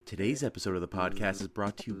Today's episode of the podcast is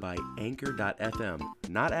brought to you by Anchor.fm.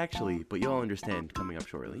 Not actually, but you'll understand coming up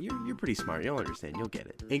shortly. You're pretty smart. You'll understand. You'll get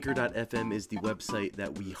it. Anchor.fm is the website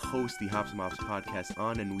that we host the Hops and Mops podcast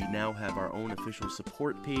on, and we now have our own official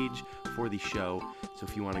support page for the show. So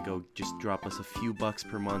if you want to go just drop us a few bucks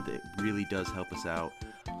per month, it really does help us out.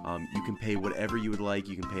 You can pay whatever you would like.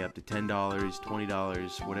 You can pay up to $10,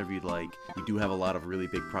 $20, whatever you'd like. We do have a lot of really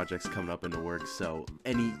big projects coming up in the works, so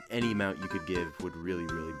any amount you could give would really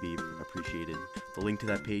be appreciated. The link to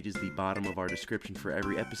that page is the bottom of our description for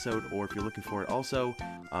every episode, or if you're looking for it also,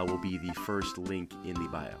 will be the first link in the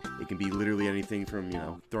bio. It can be literally anything from,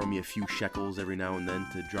 throwing me a few shekels every now and then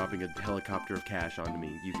to dropping a helicopter of cash onto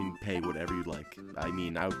me. You can pay whatever you'd like. I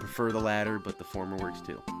mean, I would prefer the latter, but the former works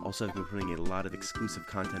too. Also, I've been putting a lot of exclusive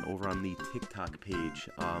content over on the TikTok page,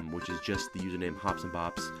 which is just the username Hops and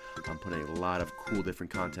Bops. I'm putting a lot of cool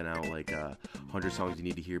different content out, like 100 songs you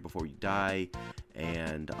need to hear before you die,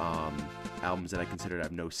 and albums that I consider to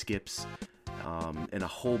have no skips, and a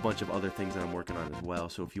whole bunch of other things that I'm working on as well.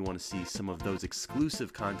 So if you want to see some of those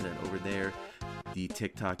exclusive content over there, the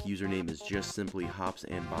TikTok username is just simply Hops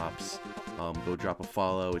and Bops. Go drop a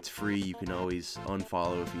follow. It's free. You can always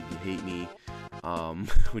unfollow if you hate me,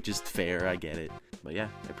 which is fair. I get it. But yeah,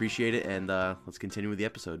 I appreciate it, and let's continue with the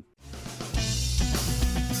episode.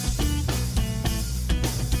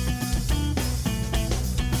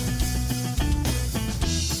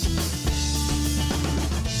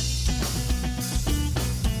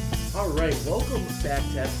 Alright, welcome back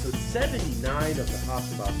to episode 79 of the Hops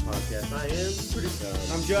and Bops podcast. I am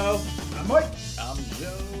producer. I'm Joe. I'm Mike. I'm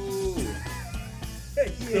Joe.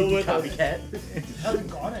 Hey, Still with copycat. Hasn't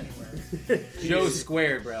gone anywhere. Joe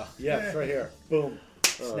squared, bro. Yeah, it's right here. Boom.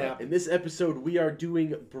 Snap. In this episode, we are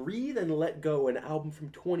doing Breathe and Let Go, an album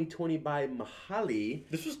from 2020 by Mahali.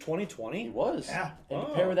 This was 2020? It was. Yeah. And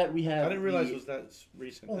to pair with that, we have I didn't realize it was that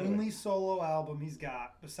recent. Only solo album he's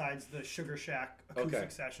got besides the Sugar Shack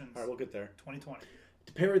acoustic sessions. All right, we'll get there. 2020.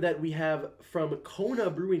 To pair with that, we have from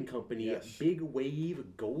Kona Brewing Company, Yes. Big Wave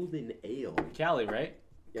Golden Ale. Cali, right?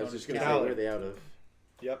 Yeah, I was just going to Cali. say, where are they out of?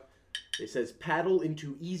 Yep. It says, paddle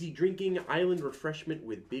into easy drinking, island refreshment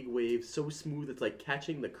with Big Wave, so smooth it's like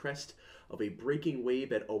catching the crest of a breaking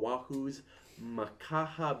wave at Oahu's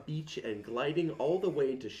Makaha Beach and gliding all the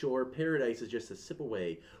way into shore. Paradise is just a sip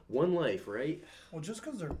away. One life, right? Well, just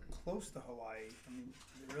because they're close to Hawaii, I mean,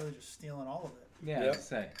 they're really just stealing all of it. Yeah, Yep. I'd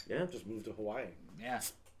say. Yeah. Just moved to Hawaii. Yeah.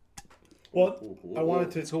 Well, Ooh. I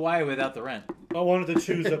wanted It's to Hawaii without the rent.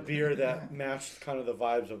 choose a beer that matched kind of the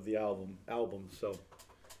vibes of the album. So,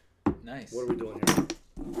 Nice. what are we doing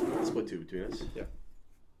here? Split two between us. Yeah.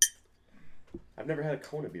 I've never had a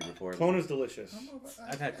Kona beer before. Kona's delicious.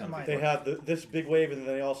 I've had some Mine. They have this Big Wave, and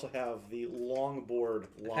then they also have the Longboard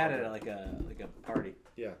I've had it Lager. at like a party.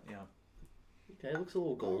 Yeah. Yeah. Okay, it looks a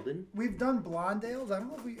little golden. We've done blonde ales. I don't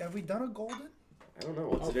know if have we done a golden? I don't know.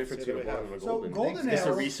 What's the difference so between a we blonde and a So golden? golden Is this a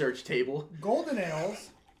ales- research table? Golden ales,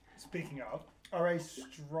 speaking of, are a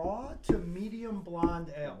straw to medium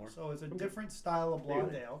blonde ale. So it's a different style of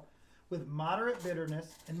blonde ale with moderate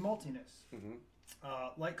bitterness and maltiness. Mhm.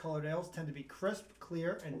 Light colored ales tend to be crisp,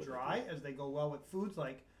 clear, and dry as they go well with foods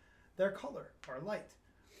like their color are light.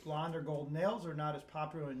 Blonde or golden ales are not as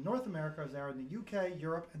popular in North America as they are in the UK,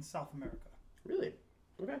 Europe, and South America. Really?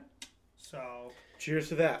 Okay. So, Cheers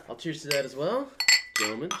to that. I'll cheers to that as well.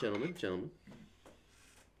 Gentlemen.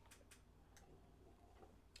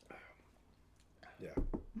 Yeah.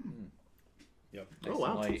 Yep. Oh,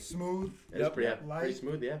 wow. Light. smooth. That's Yep. pretty Light.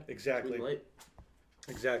 smooth, yeah. Exactly. Smooth and light.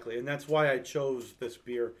 Exactly, and that's why I chose this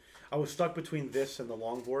beer. I was stuck between this and the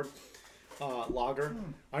Longboard lager.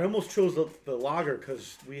 I almost chose the lager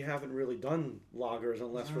because we haven't really done lagers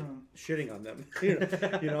unless we're shitting on them,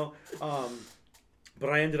 But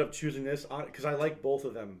I ended up choosing this because I like both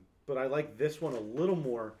of them, but I like this one a little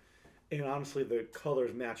more. And honestly, the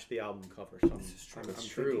colors match the album cover. So This is true. That's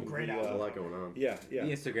thinking true. Great There's a album. lot going on. Yeah. The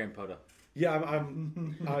Instagram photo. Yeah,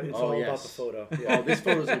 I'm it's Oh, all yes. about the photo. Yeah, Oh, this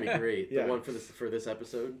photo's gonna be great. Yeah. The one for this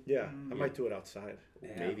episode, yeah. I might do it outside.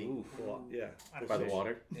 maybe Oof. Well, yeah, by the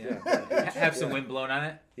water. Yeah. Yeah. Have some wind blowing on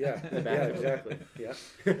it. Yeah, back yeah, of it. exactly.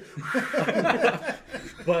 Yeah.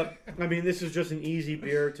 But I mean, this is just an easy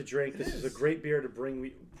beer to drink. This is a great beer to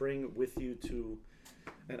bring with you to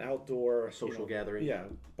an outdoor Social gathering. Yeah,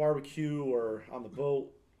 barbecue or on the boat.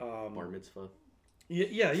 Bar mitzvah.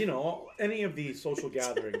 Yeah, any of these social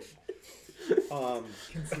gatherings.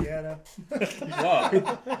 Quinceañera.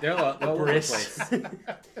 Whoa. They're all over the Brisk. place.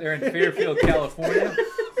 They're in Fairfield, California.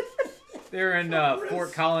 They're in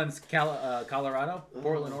Fort Collins, Colorado.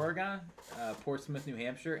 Portland, Oregon. Portsmouth, New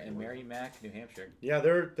Hampshire, and Merrimack, New Hampshire. Yeah,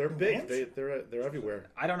 they're New big. Hampshire? They're everywhere.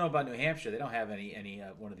 I don't know about New Hampshire. They don't have any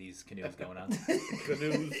one of these canoes going on.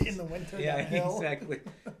 Canoes. In the winter. Yeah, down the hill. exactly.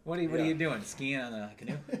 What are Yeah. you doing? Skiing on a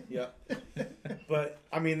canoe? Yeah. But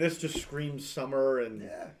I mean, this just screams summer, and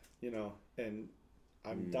Yeah. you know, and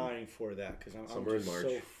I'm dying for that because I'm Summer in just March.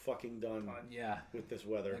 so fucking done Yeah. with this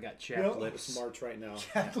weather. I got chapped Yep. lips. It's March right now.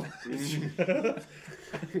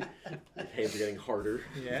 Hands are getting harder.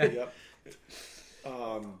 Yeah. Yep.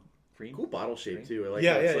 Cream. Cool bottle shape too. I like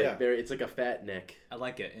Yeah, that. It's yeah, like yeah. Very, it's like a fat neck. I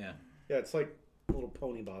like it. Yeah. Yeah, it's like little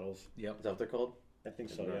pony bottles. Yep. Is that what they're called? I think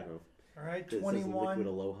so. I don't Yeah. know. All right, It says 21. Liquid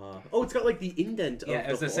Aloha. Oh, it's got like the indent. Yeah, of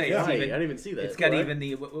I was the gonna say, whole it's thing. even- I didn't even see that. It's got Right. even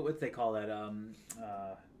the what they call that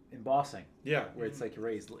embossing, Yeah. where it's like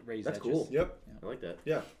raised That's edges. cool. Yep. I like that.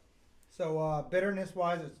 Yeah. So bitterness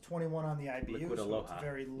wise, it's 21 on the IBU. Liquid so Aloha. it's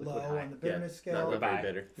very Liquid low high. on the bitterness Not scale. very Goodbye.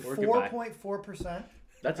 bitter. Or goodbye. 4.4%.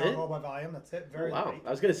 That's it. Alcohol by volume. That's it. Very Oh, wow. light.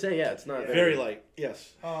 I was gonna say yeah. It's not Very light.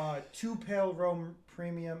 Yes. 2 pale Rome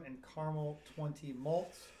premium and caramel 20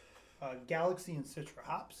 malts. Galaxy and Citra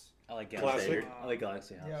hops. I like Classic. Galaxy. I like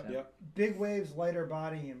Galaxy hops. Yep. Yeah. Yep. Big waves, lighter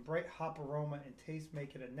body, and bright hop aroma and taste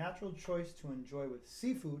make it a natural choice to enjoy with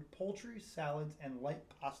seafood, poultry, salads, and light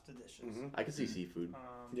pasta dishes. Mhm. I can see seafood.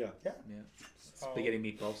 Yeah. Yeah. Yeah. So- Spaghetti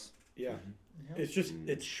meatballs. Yeah. Yeah. It's just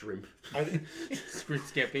It's shrimp. I, Screwed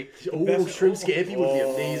Skippy. Oh, Best- shrimp scampi would be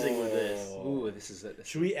Oh. amazing with this. Ooh, this is it.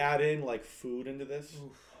 should we add in like food into this?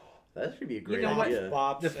 That should be a great know what? idea.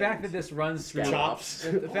 Bob's The fact and- that this runs through Chops.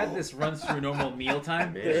 the fact that this runs through normal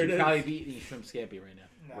mealtime, Man. you There it should is. probably be eating shrimp scampi right now.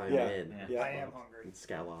 No, My Yeah. man. Yeah. I am hungry. And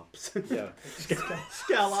scallops. Yeah.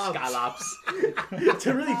 Scallops. Scallops.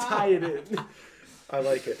 To really tie it in. I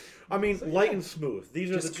like it. I mean, light and smooth.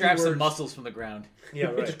 These are Just the two grab words. some muscles from the ground.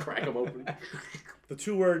 Yeah, Just right. crack them open. The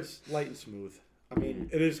two words, light and smooth. I mean,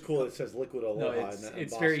 it is cool. It says liquid aloha. No, and it's that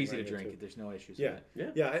it's embossing very easy right to into drink. it. There's no issues Yeah. with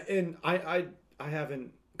it. Yeah, and I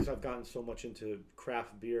haven't, because I've gotten so much into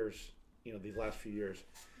craft beers, you know, these last few years,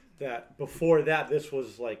 that before that, this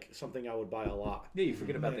was like something I would buy a lot. Yeah, you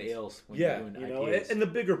forget about the ales when Yeah, you're doing you know, IPAs. and the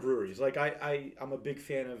bigger breweries. Like I'm a big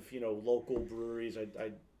fan of, you know, local breweries.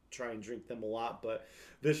 I try and drink them a lot, but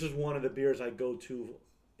this is one of the beers I go to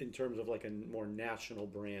in terms of like a more national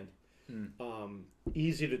brand.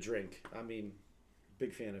 Easy to drink. I mean,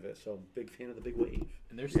 big fan of it. So big fan of the Big Wave.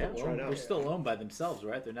 And they're still try it owned. out. They're still owned by themselves,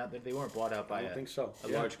 right? They're not. They weren't bought out by I don't think so. a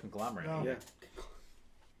Yeah. large conglomerate. No. Yeah.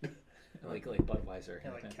 Like Budweiser.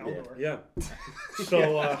 Yeah, like Yeah. Caldor. Yeah.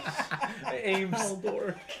 So Ames.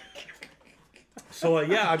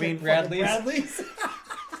 yeah, I mean Bradley's. Bradley's.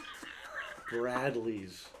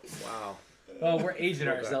 Bradley's. Wow. Oh, we're aging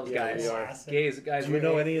ourselves, Yeah, guys. we are. Guys, Do you we're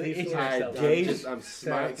know any of these aging stories? ourselves. Gays? I'm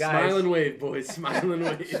Guys. smile and wave, boys. Smile and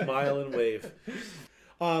wave. Smile and wave.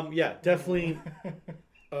 Yeah, definitely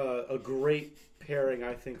a great pairing,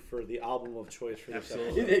 I think, for the album of choice for this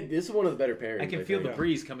Absolutely. episode. This is one of the better pairings. I can feel the think.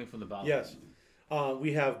 breeze coming from the bottle. Yes.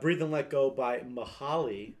 We have Breathe and Let Go by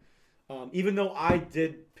Mahali. Even though I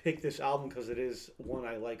did pick this album because it is one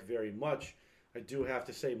I like very much, I do have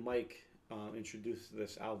to say Mike introduced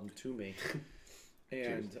this album to me.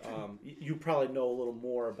 And you probably know a little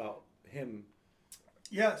more about him.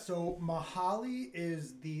 Yeah, so Mahali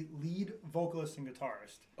is the lead vocalist and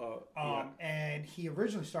guitarist. Yeah. And he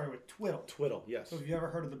originally started with Twiddle. Twiddle, yes. So if you've ever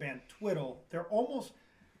heard of the band Twiddle, they're almost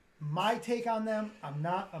my take on them. I'm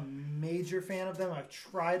not a major fan of them. I've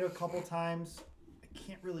tried a couple times. I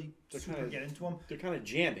can't really They're super kinda- get into them. They're kind of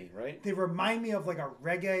jammy, right? They remind me of like a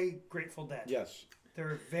reggae Grateful Dead. Yes.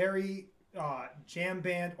 They're very jam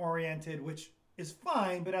band oriented, which is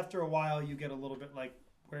fine, but after a while you get a little bit like,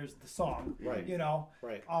 where's the song? Right. You know?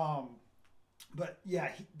 Right. But yeah,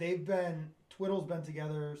 Twiddle's been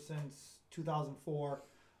together since 2004.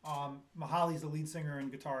 Mahali's the lead singer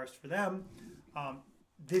and guitarist for them.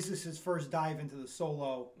 This is his first dive into the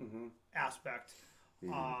solo aspect.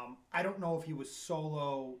 I don't know if he was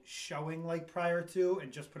solo showing like prior to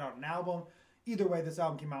and just put out an album. Either way, this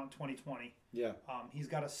album came out in 2020. Yeah. He's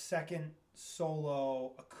got a second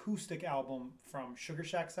solo acoustic album from Sugar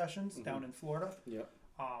Shack Sessions down in Florida. Yep.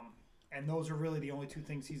 And those are really the only two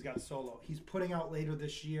things he's got solo. He's putting out later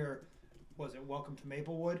this year, was it Welcome to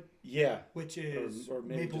Maplewood? Yeah. Which is or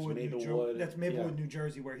maybe just Maplewood, Maplewood. That's Maplewood, Yeah. New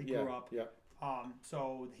Jersey, where he Yeah. grew up. Yeah.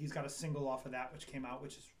 So he's got a single off of that, which came out,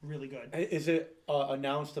 which is really good. Is it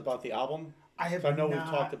announced about the album? I have I know not,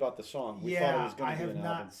 we've talked about the song. We thought it yeah, was going I to be have an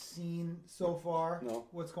not album. seen so far No.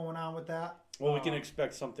 what's going on with that. Well, we can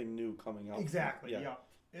expect something new coming out. Exactly, yeah.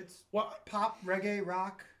 It's Well, pop, reggae,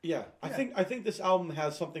 rock. yeah, I Yeah. think this album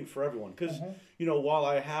has something for everyone because while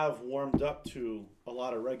I have warmed up to a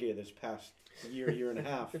lot of reggae this past year and a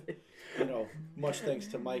half, much thanks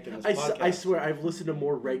to Mike and this podcast. I swear I've listened to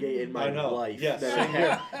more reggae in my I know. life Yes. than I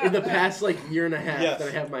have in the past year and a half Yes. than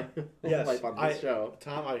I have my Yes, life on this show.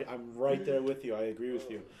 Tom, I'm right there with you. I agree with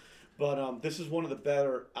you. But this is one of the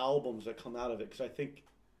better albums that come out of it because I think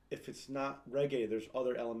if it's not reggae, there's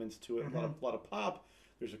other elements to it. A lot of pop.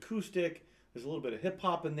 There's acoustic. There's a little bit of hip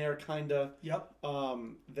hop in there, kinda. Yep.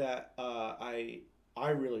 That I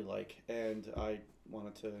really like, and I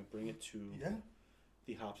wanted to bring it to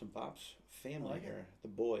the Hops and Pops family like it. here, the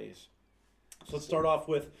boys. So let's start off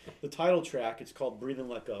with the title track. It's called "Breathe and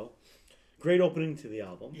Let Go." Great opening to the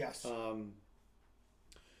album. Yes.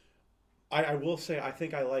 I will say I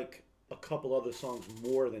think I like a couple other songs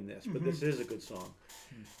more than this, but this is a good song.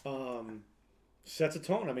 Sets a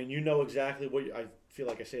tone. I mean, you know exactly what I feel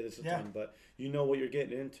like I say this a ton, but you know what you're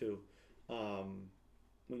getting into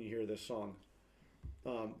when you hear this song.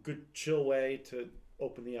 Good chill way to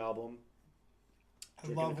open the album.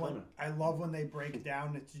 I love when they break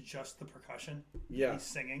down. It's just the percussion. Yeah. He's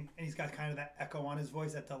singing, and he's got kind of that echo on his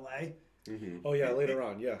voice, that delay. Oh yeah, later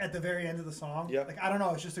on, yeah. At the very end of the song. Yeah. Like, I don't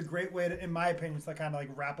know. It's just a great way to, in my opinion, to kind of like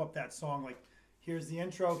wrap up that song. Like, here's the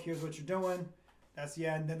intro. Here's what you're doing. That's the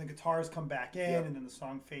end. Then the guitars come back in, and then the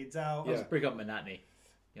song fades out. Yeah. Let's break up monotony.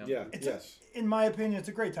 You know? Yeah. In my opinion, it's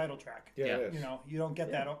a great title track. Yeah. It is. You know, you don't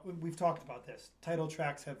get that. We've talked about this. Title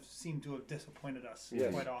tracks have seemed to have disappointed us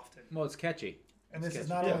quite often. Well, it's catchy. And this is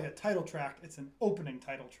not only a title track; it's an opening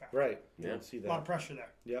title track. Right. You Yeah. don't see A lot of that. pressure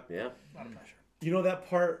there. Yep. Yeah. A lot of pressure. You know that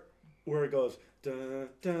part where it goes da da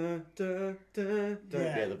da da da.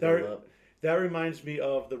 Yeah. The build up. That reminds me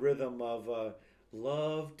of the rhythm of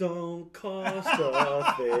 "Love Don't Cost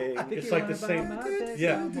a Thing." It's like the same.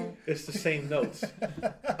 Yeah, it's the same notes.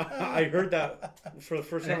 I heard that for the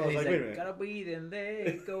first time. I was like, wait a minute. Gotta breathe and let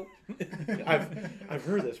it go. I've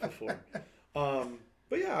heard this before.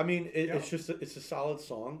 But yeah, I mean, it's a solid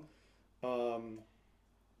song.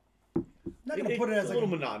 I'm not gonna put it as a like little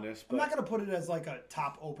monotonous, I'm but not gonna put it as like a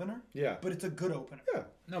top opener. yeah, But it's a good opener. yeah.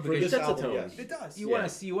 No, For because this sets a album, tone. yes. It does. you want to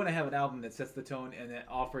see, you want to have an album that sets the tone and that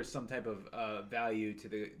offers some type of value to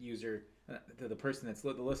the user, to the person that's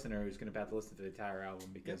the listener who's going to have to listen to the entire album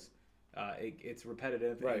because it's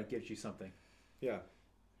repetitive Right. and it gives you something. Yeah,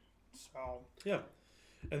 So yeah.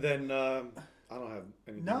 And then I don't have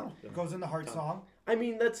anything. no, it goes in the heart song. I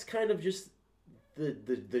mean, that's kind of just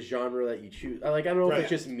the genre that you choose. I don't know if Right. it's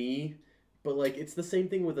just me, but like it's the same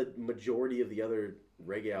thing with a majority of the other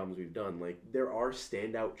reggae albums we've done. Like there are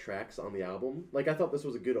standout tracks on the album. Like I thought this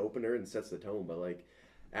was a good opener and sets the tone, but like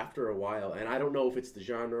after a while, and I don't know if it's the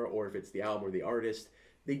genre or if it's the album or the artist,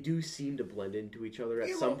 they do seem to blend into each other at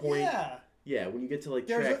some point. Yeah. Yeah, when you get to like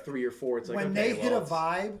There's track 3 or 4, it's like when okay, they hit well, a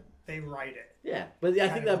vibe, they write it. Yeah, but I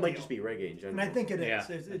kind think of that a might deal. just be reggae in general. And I think it is. Yeah,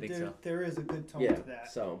 There's- I think so. There is a good tone yeah. to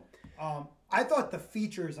that. So I thought the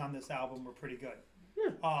features on this album were pretty good.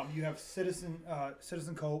 Yeah. You have Citizen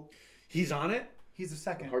Cope. He's on it. He's the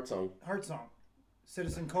second. Heart song. Heart song.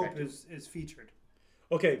 Citizen Cope Correct. is featured.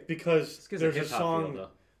 Okay, because It's 'cause there's of a hip-hop song feel, though.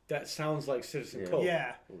 that sounds like Citizen Yeah. Cope.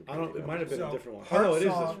 Yeah. I don't. It might have been So a different one. Heart Oh no, it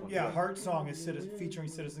is song, this one. Yeah, Heart Song is featuring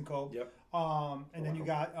Citizen Cope. Yep. And then you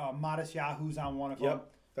got Modest Yahoo's on one of Yep. them,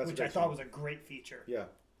 That's a which I great thought song. was a great feature. Yeah.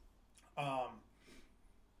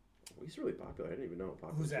 He's really popular. I didn't even know how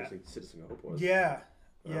popular Who's that? Citizen Hope was. Yeah.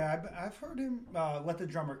 Yeah, I've heard him. Let the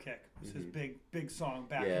Drummer Kick was his big song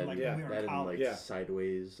back in like when we were that in and college. like Yeah.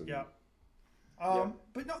 Sideways. And, Yeah. Yeah.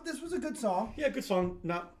 But no, this was a good song. Yeah, good song.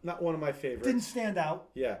 Not one of my favorites. Didn't stand out.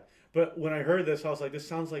 Yeah, but when I heard this, I was like, this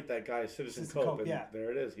sounds like that guy Citizen Citizen Cope, Cope, and yeah. there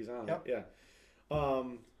it is. He's on Yep. it.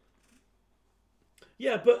 Yeah.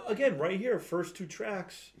 Yeah, but again, right here, first two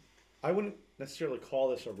tracks, I wouldn't necessarily call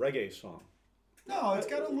this a reggae song. No, it's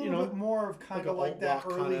got a little bit more of kind of like that alt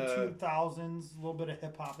rock early kinda- 2000s, a little bit of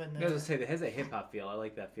hip hop in I was there. gonna say it has a hip hop feel. I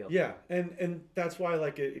like that feel. Yeah, and that's why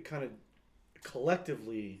like it kind of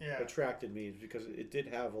collectively Yeah. attracted me, is because it did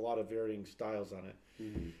have a lot of varying styles on it.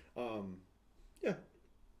 Yeah,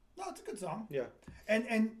 No, it's a good song. yeah,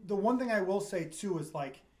 And the one thing I will say too is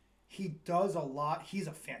like he does a lot. He's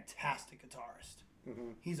a fantastic guitarist.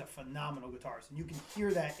 He's a phenomenal guitarist, and you can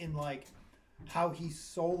hear that in like how he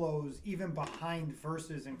solos even behind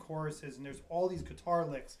verses and choruses. And there's all these guitar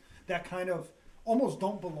licks that kind of almost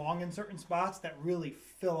don't belong in certain spots that really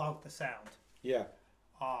fill out the sound. yeah,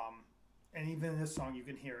 And even in this song, you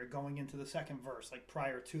can hear it going into the second verse, like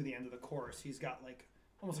prior to the end of the chorus. He's got like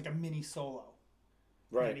almost like a mini solo.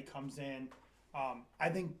 And then he right. comes in. I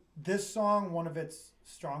think this song, one of its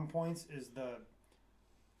strong points is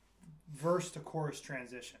verse to chorus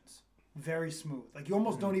transitions. Very smooth. Like you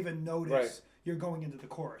almost don't even notice Right. you're going into the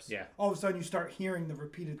chorus. Yeah. All of a sudden you start hearing the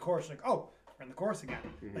repeated chorus. Like, oh, we're in the chorus again.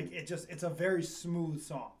 Like it's a very smooth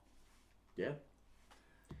song. Yeah.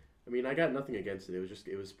 I mean, I got nothing against it.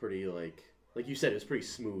 It was pretty like you said, it was pretty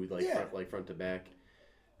smooth, like Yeah. front to back.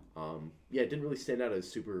 Yeah, it didn't really stand out as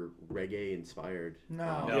super reggae inspired.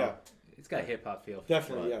 No. No. Yeah. It's got a hip hop feel.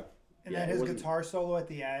 Definitely, But- yeah. And Yeah, then it his wasn't- guitar solo at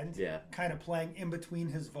the end, Yeah. kind of playing in between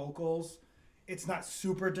his vocals. It's not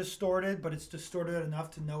super distorted, but it's distorted enough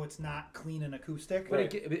to know it's not clean and acoustic.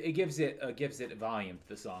 But it gives it volume to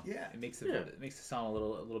the song. Yeah. It makes Yeah. it makes the song a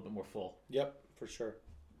little bit more full. Yep, for sure.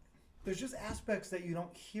 There's just aspects that you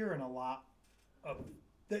don't hear in a lot of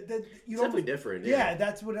that you It's don't. definitely different. Yeah,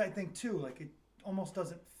 that's what I think too. Like it almost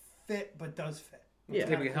doesn't fit, but does fit. Yeah.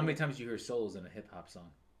 Typically, how many times do you hear solos in a hip hop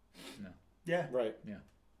song? No. Yeah. Right. Yeah.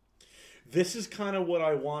 This is kind of what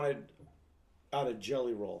I wanted out of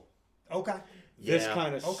Jelly Roll. Okay. This Yeah.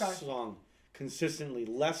 kind of Okay. song. Consistently.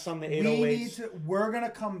 Less on the We 808s. need to. We're gonna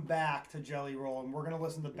come back to Jelly Roll, and we're gonna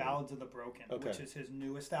listen to Ballads of the Broken, Okay. which is his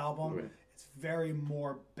newest album. Right. It's very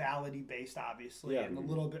more ballady based, obviously, Yeah. and a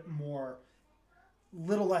little bit more,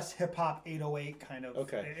 little less hip hop 808 kind of.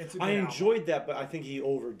 Okay. It's a good I album. enjoyed that, but I think he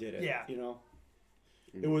overdid it. Yeah. You know?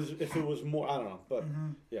 It was, if it was more, I don't know. But,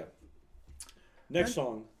 yeah. Next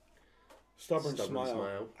song. Stubborn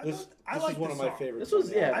Smile. This I this like is one this of my song. favorites. This was-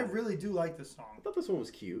 on the yeah. I album. really do like this song. I thought this one was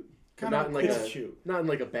cute. But Kinda not in like it's a cute. not in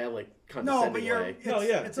like a bad like No, condescending but you're. way. It's, No,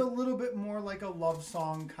 yeah. it's a little bit more like a love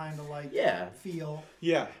song kind of like Yeah. feel.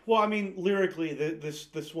 Yeah. Well, I mean, lyrically,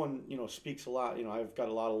 this one, you know, speaks a lot. You know, I've got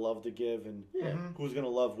a lot of love to give, and Yeah. who's gonna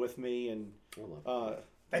love with me, and I love it. uh,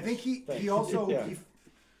 I think he Thanks. also Yeah.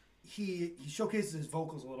 he showcases his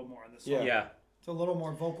vocals a little more in this song. Yeah. Yeah. It's a little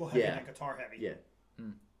more vocal heavy Yeah. than guitar heavy. Yeah.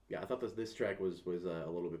 Yeah, I thought this track was a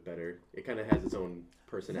little bit better. It kind of has its own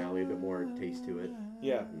personality, a bit more taste to it.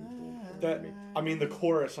 yeah. That I mean, the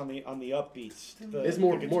chorus on the upbeats. The, It's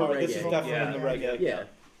more- the guitar, more This is reggae. definitely Yeah. in the reggae. Yeah,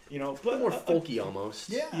 You know, a but bit more folky almost.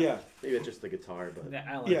 Yeah. Yeah. Maybe it's just the guitar, but That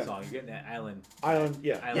island Yeah. song. You're getting that island. Island.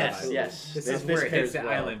 Yeah. Island yes, vibe. yes. This That's is- where it pairs hits that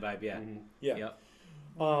well. island vibe. Yeah. Mhm. Yeah.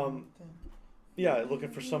 Yep. Yeah, looking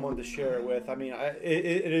for someone to share it with. I mean,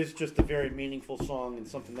 it is just a very meaningful song and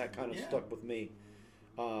something that kind of Yeah. stuck with me.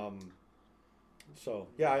 So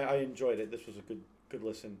yeah, I enjoyed it. This was a good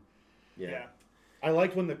listen. Yeah. I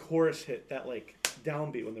liked when the chorus hit that like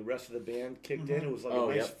downbeat when the rest of the band kicked in. It was like Oh,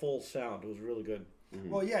 a nice yep. full sound. It was really good.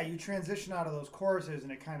 Well, yeah, you transition out of those choruses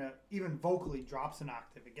and it kind of, even vocally, drops an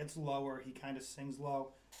octave. It gets lower. He kind of sings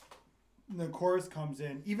low. And the chorus comes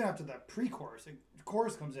in, even after the pre-chorus, the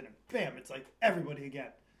chorus comes in and bam, it's like everybody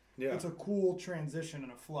again. Yeah, It's a cool transition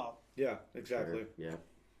and a flow. yeah, exactly. Sure. Yeah.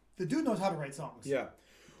 The dude knows how to write songs. Yeah.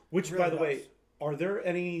 Which, Really by the way, does. are there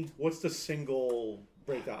any? What's the single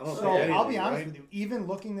breakdown? I don't So think anything, I'll be honest right? with you. Even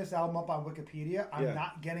looking this album up on Wikipedia, I'm Yeah.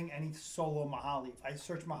 not getting any solo Mahali. If I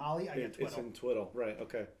search Mahali, I get It's Twiddle. in Twiddle, right?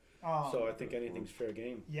 Okay. So I think anything's fair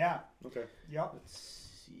game. Yeah. Okay. Yep. Let's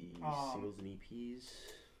see. Singles and EPs.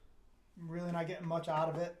 I'm really not getting much out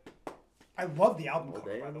of it. I love the album All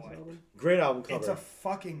cover, day by on the this way. album? Great album cover. It's a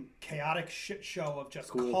fucking chaotic shit show of just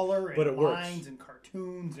Cool, color and but it works. lines and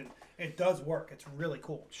cartoons, and it does work. It's really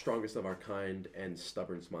cool. Strongest of Our Kind and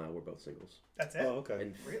Stubborn Smile were both singles. That's it. Oh, okay.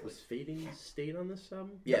 And Really? was Fading State on this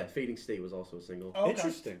album? Yeah, Fading State was also a single. Oh, okay.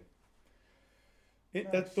 Interesting.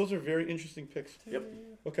 Nice. Those are very interesting picks. Yep.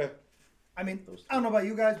 Okay. I mean, Those I don't know about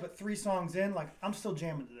you guys, but 3 songs in, like, I'm still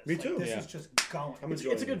jamming to this. Me Like, too. This Yeah. is just going. I'm It's,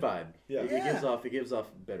 enjoying it's a good it. vibe. Yeah. It Yeah. gives off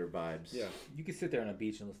better vibes. Yeah. You can sit there on a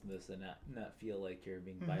beach and listen to this and not feel like you're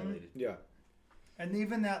being violated. Yeah. And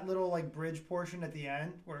even that little, like, bridge portion at the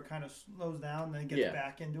end where it kind of slows down and then gets Yeah.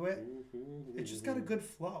 back into it, it's just got a good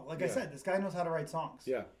flow. Like I Yeah. said, this guy knows how to write songs.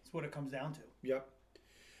 Yeah. That's what it comes down to. Yep.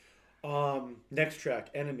 Next track,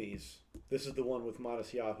 Enemies. This is the one with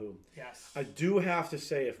Modest Yahoo. Yes. I do have to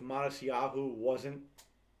say, if Modest Yahoo wasn't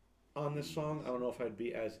on this song, I don't know if I'd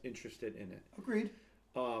be as interested in it. Agreed.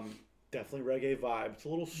 Definitely reggae vibe. It's a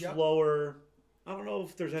little Yep. slower. I don't know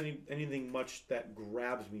if there's anything much that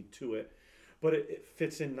grabs me to it, but it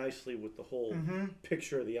fits in nicely with the whole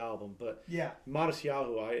picture of the album. But Yeah. Modest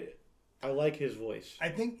Yahoo, I like his voice. I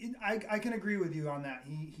think I can agree with you on that.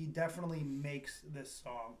 He definitely makes this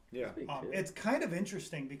song. Yeah. It's kind of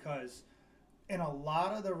interesting because in a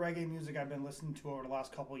lot of the reggae music I've been listening to over the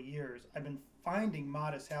last couple of years, I've been finding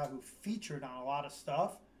Modest Yahoo featured on a lot of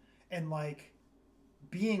stuff and like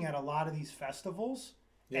being at a lot of these festivals.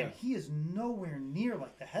 Yeah. And he is nowhere near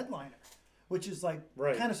like the headliner, which is like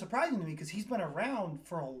Right. kind of surprising to me because he's been around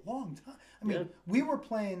for a long time. I mean, Yeah. we were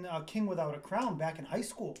playing King Without a Crown back in high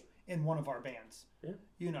school, in one of our bands. Yeah.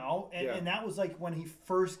 You know, and, Yeah. and that was like when he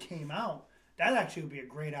first came out. That actually would be a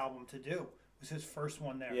great album to do. It was his first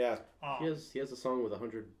one there. Yeah. He has a song with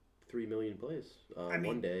 103 million plays. I mean,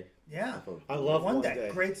 One Day. Yeah. off of- I love One One Day. Day.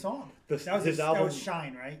 Great song. This- that was his that album- was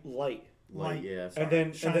Shine, right? Light. Light, yeah. Sorry, And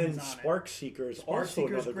then Shine and is then on it. Spark Seeker is Spark also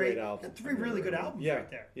Seeker's another great album. Three really good albums Yeah. right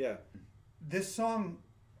there. Yeah. This song,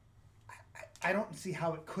 I don't see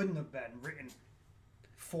how it couldn't have been written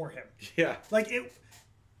for him. Yeah. Like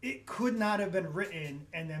it could not have been written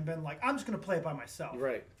and then been like, I'm just gonna play it by myself.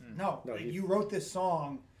 Right. No, No, like, he- you wrote this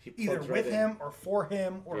song he either plugs with right in. him or for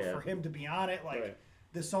him or Yeah. for him to be on it. Like Right.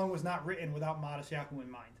 this song was not written without Modest Yaku in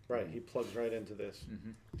mind. Right. He plugs right into this.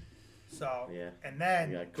 So Yeah. and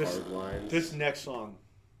then You got This- card lines. This next song.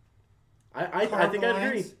 I Card think I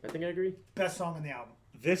agree. lines. I think I agree. best song on the album.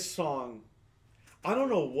 This song, I don't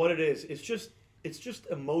know what it is. It's just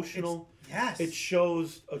emotional. Yes. It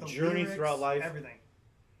shows a The journey lyrics, throughout life. Everything.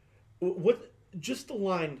 What? Just the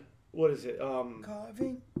line. What is it?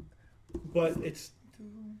 Carving. But it's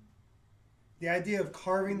The idea of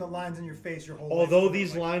carving the lines in your face your whole life. although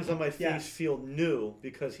these lines on my face Yes. feel new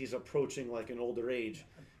because he's approaching like an older age,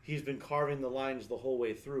 he's been carving the lines the whole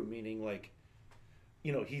way through. Meaning like,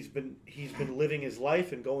 you know, he's been living his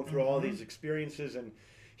life and going through all Mm-hmm. these experiences, and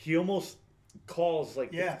he almost calls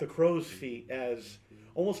like Yeah. the crow's feet as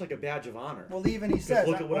almost like a badge of honor. Well, even he says,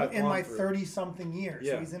 look at what I've in gone my through." 30-something years.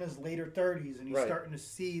 Yeah. So he's in his later 30s, and he's Right. starting to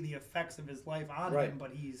see the effects of his life on Right. him,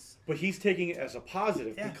 but he's... But he's taking it as a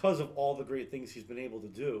positive Yeah. because of all the great things he's been able to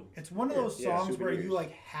do. It's one of those Yeah, songs where you, souvenirs.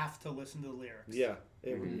 like, have to listen to the lyrics. Yeah,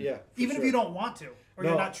 yeah. for Even if sure. you don't want to, or No.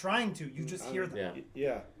 you're not trying to, you just hear them. Yeah.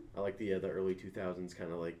 Yeah, I like the early 2000s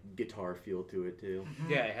kind of like guitar feel to it too.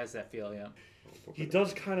 Yeah, it has that feel. Yeah. he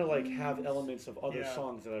does kind of like have elements of other Yeah.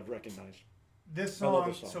 songs that I've recognized. This I love song,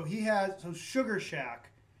 this song. so he has, so Sugar Shack,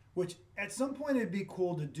 which at some point it'd be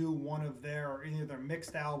cool to do one of their, or any of their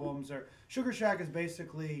mixed albums, or Sugar Shack is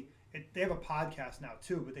basically, they have a podcast now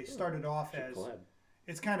too, but they started off as, Collab.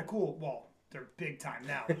 it's kind of cool. Well, they're big time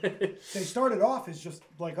now. They started off as just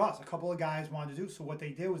like us, a couple of guys wanted to do. So what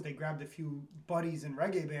they did was they grabbed a few buddies in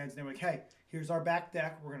reggae bands, and they were like, hey, here's our back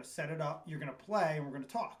deck. We're going to set it up. You're going to play, and we're going to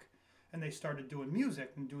talk. And they started doing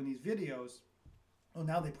music and doing these videos. Well,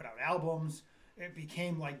 now they put out albums. It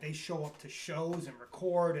became like they show up to shows and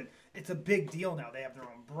record, and it's a big deal now. They have their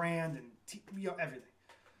own brand and everything.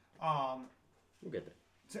 We'll get there.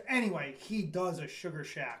 So anyway, he does a Sugar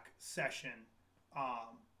Shack session.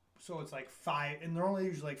 So it's like 5, and they're only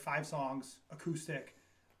usually like 5 songs, acoustic,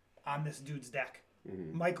 on this dude's deck.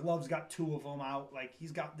 Mike Love's got 2 of them out. Like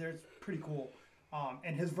there's pretty cool.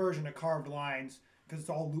 And his version of Carved Lines, because it's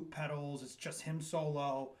all loop pedals, it's just him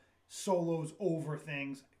solos over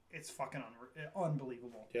things. It's fucking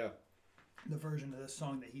unbelievable. Yeah, The version of this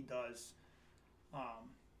song that he does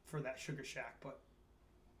for that Sugar Shack, but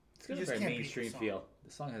It's got You a just very can't beat mainstream the song. feel.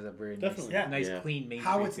 The song has a very Definitely. Yeah. nice, Yeah. clean mainstream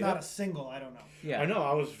how it's feel. not a single, I don't know. Yeah, I know.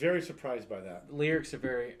 I was very surprised by that. The lyrics are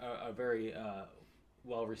very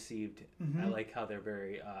well received. Mm-hmm. I like how they're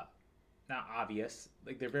very not obvious.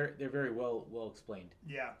 Like they're very well explained.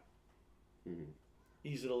 Yeah.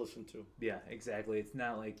 Easy to listen to. Yeah, exactly. It's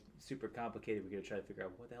not like super complicated. We gotta try to figure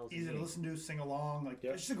out what the hell is Easy to listen to, sing along. Like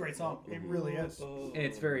Yep. it's just a great song. It really is. And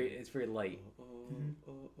it's very light.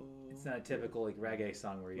 Mm-hmm. It's not a typical like reggae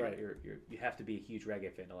song where Right. you have to be a huge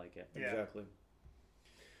reggae fan to like it. Yeah. Exactly.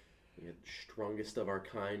 We get Strongest of Our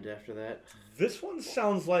Kind after that. This one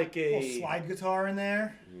sounds like a. Little slide guitar in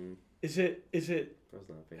there. Is it I was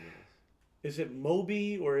not a fan of this. is it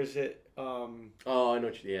Moby or is it Oh, I know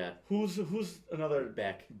what you, yeah. who's another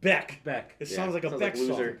Beck. Beck? Beck. It Yeah, sounds like a sounds Beck like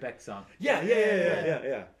Loser. song. Beck song.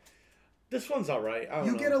 Yeah. This one's all right. I don't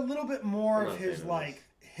You know. get a little bit more I'm of not a fan his of like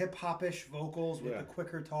hip hop-ish vocals with Yeah. the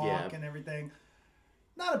quicker talk Yeah. and everything.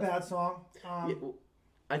 Not a bad song. Yeah, well,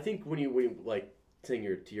 I think when you like saying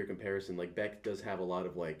to your comparison, like Beck does have a lot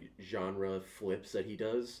of like genre flips that he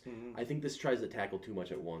does. I think this tries to tackle too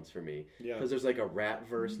much at once for me. Yeah. Because there's like a rap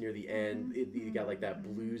verse near the end. You got like that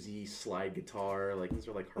bluesy slide guitar. Like these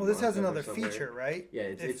are like. Well, this has harmonicas or another somewhere. feature, right? Yeah,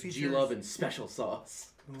 it's It G features- Love and Special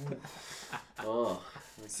Sauce. Oh.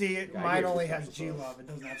 See, I mine hear only some has special G sauce. Love. It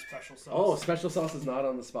doesn't have special sauce. Oh, Special Sauce is not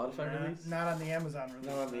on the Spotify Nah, release. not on the Amazon release.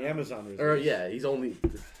 Not on the Amazon release. Or yeah, he's only.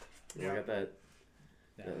 Yeah. I got that.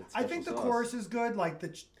 Yeah. that I think the Special Sauce. chorus is good. Like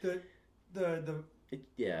the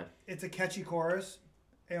Yeah. it's a catchy chorus,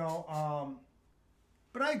 you know.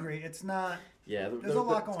 But I agree. It's not. Yeah. There's a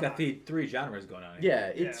lot It's going got on. three genres going on.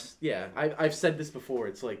 Here. Yeah, it's I've said this before.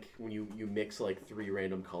 It's like when you mix like 3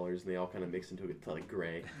 random colors and they all kind of mix into like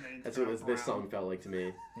gray. That's what this song felt like to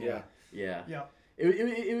me. Yeah. Yeah. Yeah.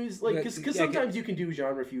 It was like Yeah, because yeah, sometimes you can do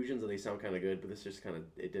genre fusions and they sound kind of good, but this just kind of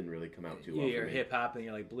it didn't really come out too well. You're for me. hip hop and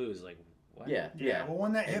you're like blues, like what? Yeah, yeah. Well,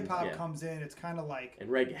 when that And, hip hop yeah. comes in, it's kind of like And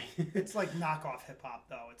reggae. it's like knockoff hip hop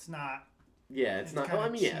though. It's not. Yeah, it's not. kinda Well,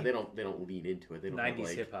 I mean, yeah, cheap. they don't lean into it. They don't have, 90s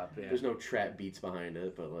like, hip hop. Yeah. There's no trap beats behind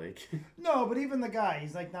it, but like, No, but even the guy,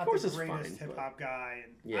 he's like not Chorus the is greatest fine, hip hop guy.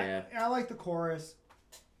 And Yeah. I like the chorus.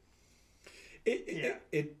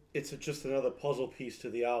 It's just another puzzle piece to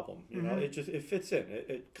the album. You know, it fits in.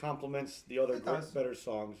 It complements the other It does. better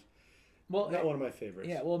songs. well, Not one of my favorites.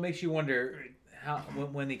 yeah. Well, it makes you wonder how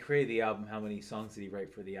when he created the album, how many songs did he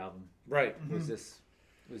write for the album? Right. Was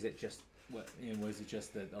it just what? Was it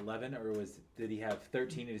just the 11, or did he have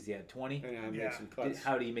 13? Or does he have 20? And I Yeah. made some cuts.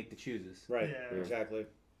 How do you make the chooses? Right. Yeah. Exactly.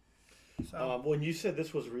 So When you said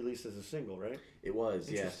this was released as a single, right? it was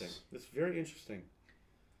Interesting. yes. It's very interesting.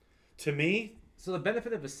 To me, So the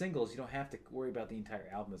benefit of a single is you don't have to worry about the entire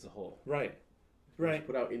album as a whole. right. It was Right.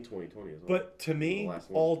 put out in 2020 as well. But to me, The last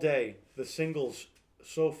one. all day, the singles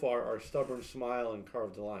so far are Stubborn Smile and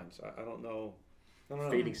Carved the Lines. I don't know. I don't know.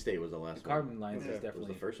 Fading State was the last The one. Carbon Lines Okay. is Was the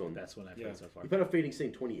definitely first one. the best one I've Yeah. heard so far. We put out Fading State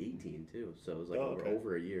in 2018 too, so it was like Oh, okay.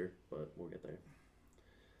 over a year, but we'll get there.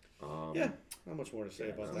 Yeah. Not much more to say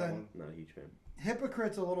about no, that one. Not a huge fan.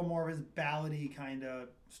 Hypocrite's a little more of his ballady kind of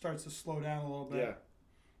starts to slow down a little bit. Yeah.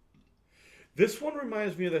 This one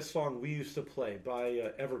reminds me of that song we used to play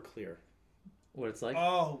by Everclear. What it's like?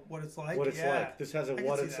 Oh, what it's like. What It's yeah. Like. This has a I can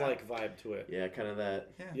What see It's that. Like vibe to it. Yeah, kind of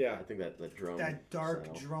that. Yeah. Yeah. I think that drum. That dark,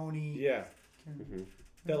 style. drony. Yeah. Mhm.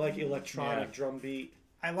 That like electronic Yeah. drum beat.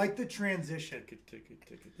 I like the transition.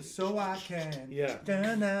 Yeah. So I can. Yeah.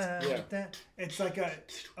 Da-na, Yeah. da. It's like a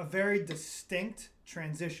very distinct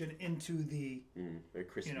transition into the, Very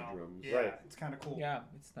crispy you know, drums. yeah, Right. it's kind of cool. Yeah,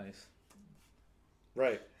 it's nice.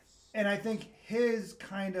 Right. And I think his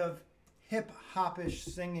kind of hip hopish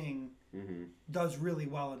singing does really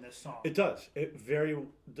well in this song. It does.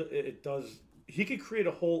 It does. He could create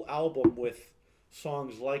a whole album with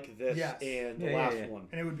songs like this Yes. and the Yeah, last yeah. one.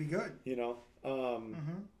 And it would be good. You know.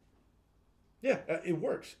 Yeah, it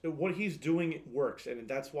works. What he's doing works, and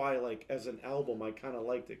that's why, like, as an album, I kind of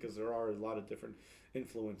liked it because there are a lot of different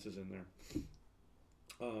influences in there.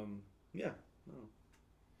 Yeah.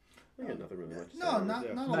 I got nothing really much to say. No, about it. not,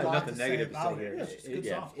 Yeah. not a No, lot nothing to negative say to about say here. it. It's just a good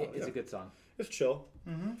Yeah. song. It's Yeah. a good song. It's chill.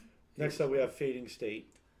 Next up, we have Fading State.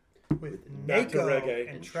 With Back to Mako reggae.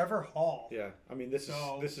 and Trevor Hall. Yeah, I mean this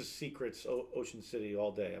So- is Secrets, Ocean City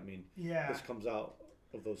all day. I mean, Yeah. this comes out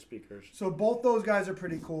of those speakers. So both those guys are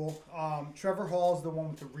pretty cool. Trevor Hall's the one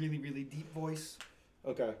with the really, really deep voice.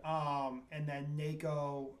 Okay. And then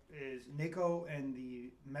Nako and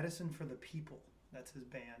the Medicine for the People. That's his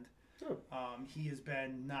band. Oh. He has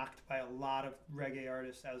been knocked by a lot of reggae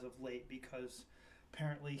artists as of late because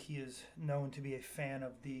apparently he is known to be a fan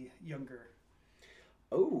of the younger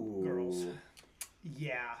Oh. girls.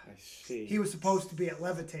 Yeah. I see. He was supposed to be at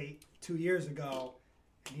Levitate 2 years ago,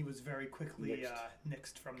 and he was very quickly Nixed.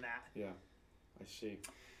 nixed from that. Yeah, I see.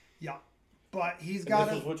 Yeah. But he's And got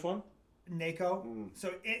this a was which one? Nako.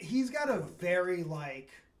 So he's got a very like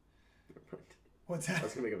what's I that?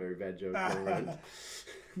 was gonna make a very bad joke. Never mind.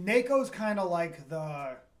 Nako's kind of like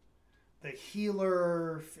the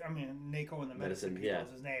healer. I mean, Nako and the medicine Medicine, people yeah.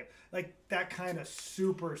 is his name. Like that kind of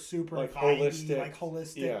super Like vibey, holistic. like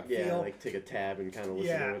holistic Yeah. Yeah, feel. like take a tab and kind of listen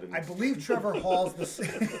Yeah, to it. And I believe Trevor Hall's the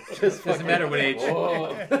same. Doesn't matter what age.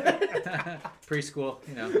 Whoa. Preschool,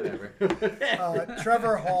 whatever.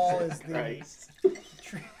 Trevor Hall is the. Christ.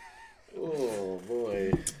 Oh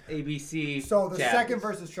boy. ABC. So the tab. second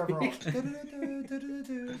verse is Trevor Hall.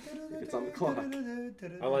 It's on the clock.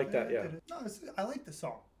 I like that, yeah. No, I like the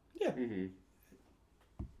song. Mm-hmm.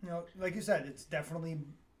 You know, like you said, it's definitely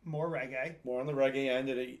more reggae. More on the reggae end,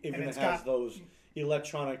 and it even it's has got- those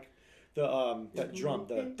electronic, that drum,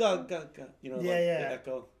 the da ga ga, Yeah, like yeah. the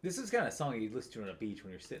echo. This is kind of song you listen to on a beach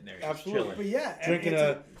when you're sitting there. Just Absolutely. But chilling. yeah, Drinking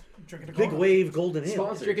drinking a Big Corona. wave golden ale.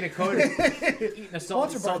 Sponsored. Drinking a Coke, eating a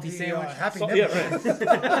Sponsored by salty the, sandwich. Happy So- Nipple.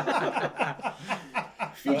 yeah,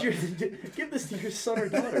 right. Give this to your son or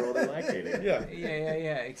daughter while they're lactating. Yeah.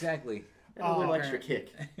 Yeah, exactly. And a little extra kick.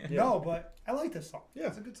 No, but I like this song. Yeah.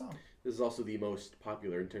 It's a good song. This is also the most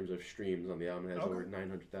popular in terms of streams on the album. It has Okay. over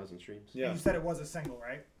 900,000 streams. Yeah. You said it was a single,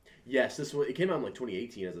 right? Yes, it came out in like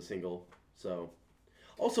 2018 as a single. So,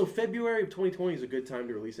 also February of 2020 is a good time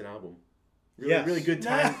to release an album. Really, Yes. really good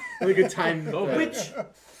time. Really good time. Which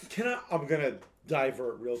I'm gonna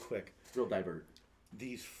divert real quick. real divert.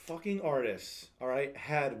 These fucking artists, all right,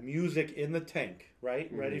 had music in the tank, right,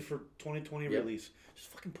 ready for 2020 Yep. release. Just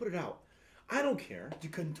fucking put it out. I don't care. You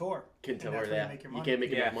couldn't tour. Can And tell that's her where you that. make your You money. can't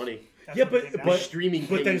make Yeah. enough money. That's Yeah, what they but- did. but- Now, Streaming,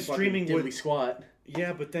 but pay then you fucking streaming diddly would- squat.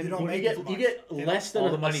 Yeah, but then You don't when make you as get much. You get Yeah. less than All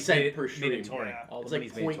the a money's cent made, per made stream. in touring. Yeah. All It's the like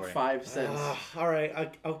money's made in touring. 0.5 cents. all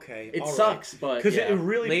right, okay. It all right. sucks, but Because yeah. it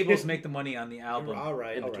really Labels pissed, make the money on the album. all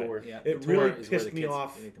right, and all the right. tour. Yeah, It the tour really is where pissed the me kids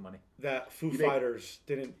off. make the money. that Foo You make- Fighters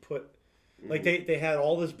didn't put like they had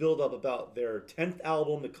all this build up about their 10th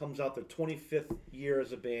album that comes out their 25th year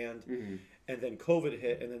as a band, Mhm. and then COVID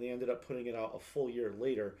hit, and then they ended up putting it out a full year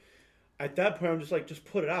later. At that point, I'm just like, just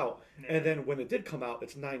put it out. Yeah. And then when it did come out,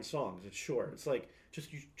 it's 9 songs. It's short. It's like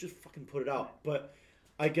you just fucking put it out. But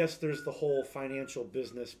I guess there's the whole financial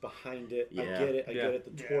business behind it. I Yeah. get it. I Yeah. get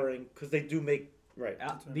it. The Yeah. touring, because they do make right.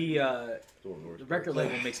 The record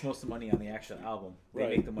label makes most of the money on the actual album. They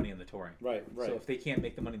Right. make the money on the touring. Right. Right. So if they can't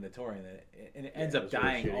make the money in the touring, then it ends Yeah, up it's really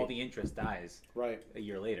dying. shitty. All the interest dies right. a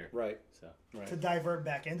year later. Right. So Right. To divert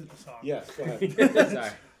back into the song. Yes. Go ahead.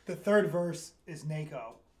 sorry. The third verse is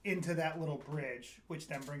Nako into that little bridge, which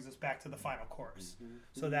then brings us back to the final chorus.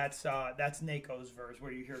 So that's Nako's verse,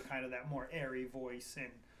 where you hear kind of that more airy voice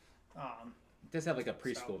and. It does have like a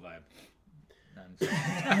preschool vibe. No,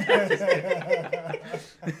 I'm sorry.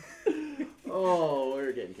 Oh,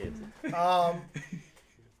 we're getting canceled.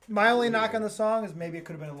 My only knock on the song is maybe it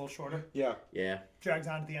could have been a little shorter. Yeah. Yeah, Drags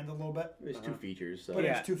on at the end a little bit. there's 2 features. So But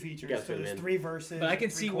Yeah. it's 2 features, gotta so fit 'em there's in. 3 verses. But I can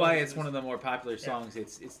and 3 see why it's choruses. one of the more popular songs.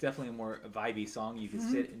 It's definitely a more vibey song. You can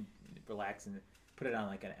sit and relax and put it on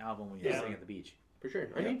like an album when you're Yeah. sitting at the beach. for sure.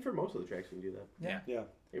 I mean, for most of the tracks, we can do that. Yeah. Yeah.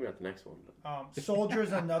 Maybe not the next one. But.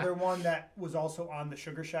 Soldier's another one that was also on the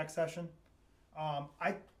Sugar Shack session.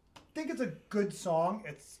 I think it's a good song.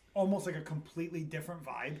 It's almost like a completely different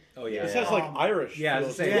vibe. Oh yeah. This yeah. has like Irish. Yeah, I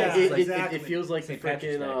was feels gonna say, to Yeah, it. it, exactly. it feels like the St.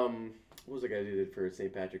 Patrick's freaking Day. what was the guy who did for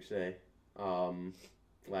St. Patrick's Day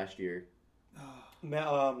last year?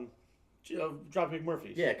 Dropkick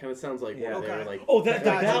Murphys. Yeah, it kind of sounds like Yeah. one of their Okay. like. Oh, that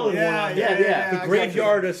the Gotcha. ballad Yeah, one. yeah, Yeah, yeah, The I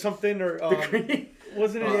graveyard or something or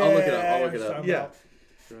wasn't it? I'll look it up. I'll look it Yeah, up.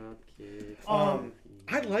 I'm Yeah. Dropkick.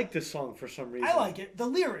 I like this song for some reason. I like it. The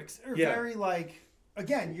lyrics are Yeah. very like.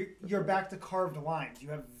 Again, you're back to carved lines. You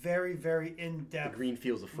have very, very in The depth. green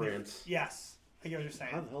fields of France. Yes, I get what you're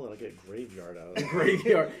saying. How the hell did I get graveyard out of it?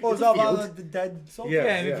 Graveyard. Well, it's a all field. about the dead soldiers. Yeah,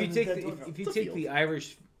 Yeah, and yeah. if you take Dead the, soldiers. if you It's a take field. the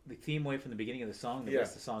Irish the theme away from the beginning of the song, the Yeah.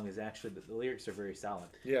 rest of the song is actually the lyrics are very solid.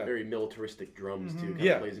 Yeah. Very militaristic drums too. Kind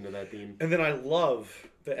Yeah. of plays into that theme. And then I love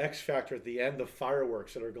the X Factor at the end, the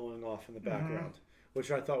fireworks that are going off in the background, which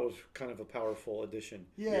I thought was kind of a powerful addition.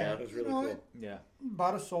 Yeah, Yeah. It was you really know, cool. Yeah.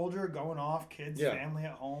 About a soldier going off, kids, Yeah. family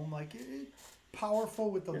at home, like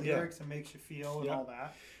powerful with the Yeah. lyrics and makes you feel and Yeah. all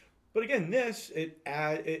that. But again,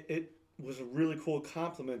 it was a really cool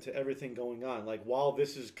compliment to everything going on. Like while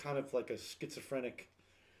this is kind of like a schizophrenic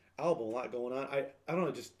album, a lot going on. I don't know,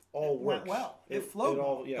 it just all It went works. well. It flowed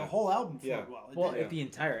all, well. yeah. The whole album flowed Yeah. well. It Well, did. if the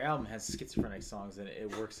entire album has schizophrenic songs, then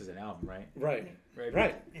it works as an album, right? Right. Right.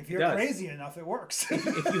 Right. if it you're does. crazy enough, it works. If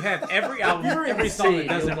you have every album, You're every song that insane.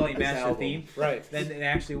 doesn't You'll really love this match the album. theme, Right. then it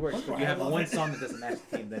actually works. That's But if why you I have love one it. song that doesn't match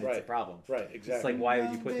the theme, then it's a Right. problem. Right. Exactly. It's like, why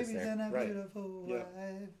would you put this Babies there? and a Right. beautiful Yeah.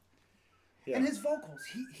 wife. Yeah. And his vocals,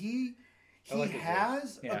 he I like his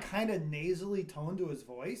has Yeah. a kind of nasally tone to his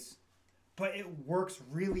voice, but it works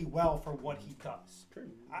really well for what he does.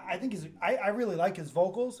 I think I really like his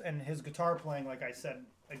vocals, and his guitar playing, like I said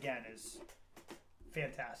again, is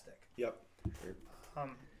fantastic. Yep.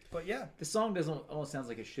 But yeah, The song doesn't almost sounds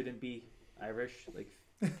like it shouldn't be Irish, like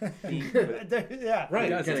theme, but, yeah, Right. It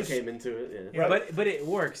does. kind of It's came into it. Yeah. Right. but it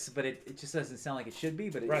works. But it just doesn't sound like it should be.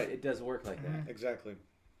 But Right. it does work like that. Exactly.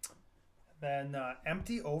 Then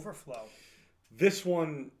Empty Overflow. This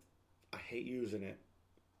one, I hate using it,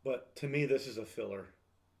 but to me, this is a filler.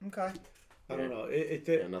 Okay. I don't know.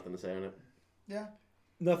 Yeah, nothing to say on it. Yeah,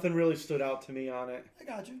 Nothing really stood out to me on it. I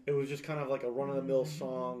got you. It was just kind of like a run-of-the-mill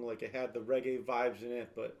song. Like it had the reggae vibes in it,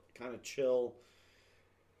 but kind of chill.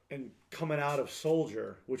 And coming out of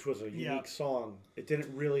Soldier, which was a unique Yeah. song, it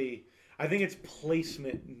didn't really. I think its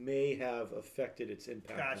placement may have affected its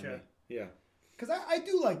impact. On Gotcha. me. Yeah. Because I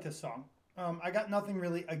do like this song. I got nothing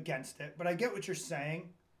really against it, but I get what you're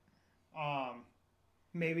saying.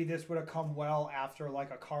 Maybe this would have come well after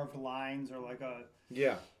like a Carved Lines or like a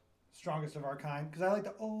Yeah. Strongest of Our Kind. Because I like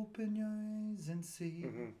to open your eyes and see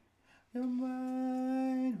Mhm. your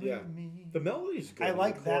mind with Yeah. me. The melody's good. I in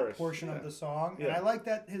like the that chorus. portion Yeah. of the song, and Yeah. I like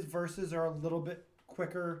that his verses are a little bit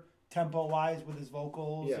quicker tempo wise with his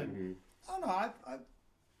vocals. Yeah. And I don't know. I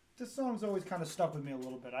this song's always kind of stuck with me a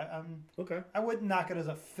little bit. Okay. I wouldn't knock it as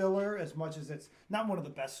a filler as much as it's not one of the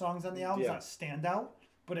best songs on the album. Yeah. It's not a standout,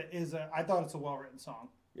 but it is I thought it's a well written song.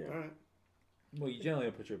 Yeah. All right. Well, you generally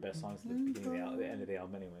don't put your best songs at the beginning of the end of the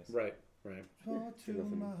album, anyways. Right. Right. Oh, too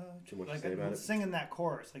Nothing much. too much to Like say about it. singing that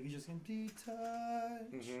chorus, like you just can be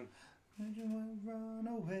touched. Mhm. And you might run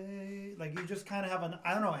away. Like you just kind of have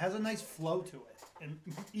I don't know, it has a nice flow to it. And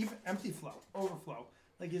even empty flow, overflow.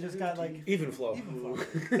 Like you just got like Even flow. even flow.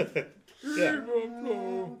 Yeah.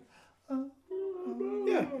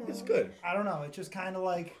 Yeah, it's good. I don't know, it's just kind of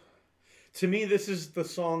like, To me, this is the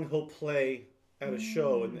song he'll play at a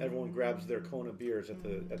show, and everyone grabs their Kona beers at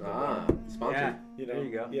the Ah, bar. sponsored. Yeah. You know? There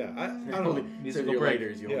you go. Yeah, I don't know. Musical your break.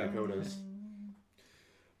 lighters, you Yeah. want your Konas.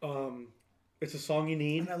 It's a song you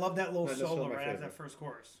need. and I love that little Not necessarily solo my right after favorite. that first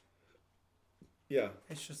chorus. Yeah.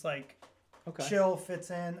 It's just like Okay. chill,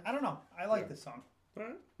 fits in. I don't know. I like Yeah. this song. All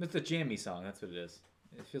right. It's a jammy song. That's what it is.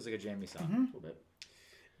 It feels like a jammy song. A little bit.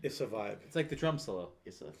 It's a vibe. It's like the drum solo.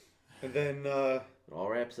 It's a, And then it all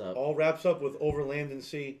wraps up. all wraps up with Over Land and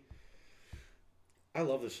Sea. I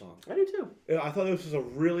love this song. I do too. Yeah, I thought this was a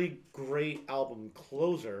really great album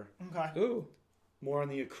closer, Okay. Ooh, more on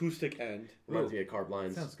the acoustic end. Reminds me of Carb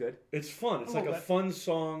Lines. sounds good. It's fun. It's A like a little bit. fun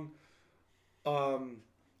song.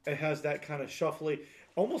 It has that kind of shuffly,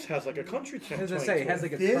 almost has like a country twang. As I say, it has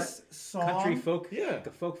like a This song country folk, Yeah. like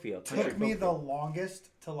a folk feel. Country took me folk the feel. longest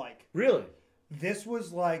to like. Really. This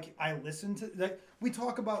was like I listened to like we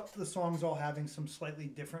talk about the songs all having some slightly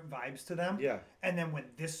different vibes to them. Yeah. And then when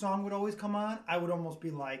this song would always come on, I would almost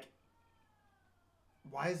be like,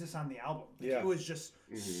 why is this on the album? Like, Yeah. It was just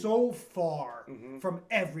so far from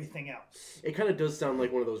everything else. It kind of does sound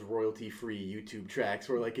like one of those royalty-free YouTube tracks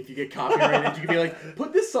where, like, if you get copyrighted, you can be like,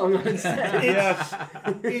 put this song on instead. Yeah.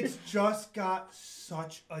 It's just got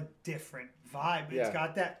such a different vibe. It's Yeah.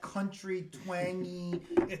 got that country twangy.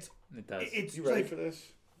 It's It does. it's You ready like for this?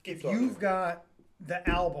 if talking. you've got the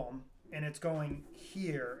album and it's going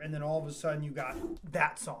here, and then all of a sudden you got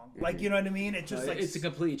that song, like you know what I mean? It just like it's a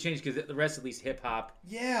complete change because the rest of these hip hop,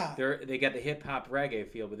 yeah. they got the hip hop reggae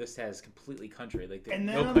feel, but this has completely country. Like And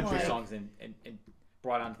then no I'm country like- songs and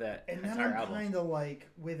brought onto that And then entire I'm album. kind of like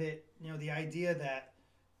with it, you know, the idea that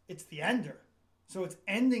it's the ender, so it's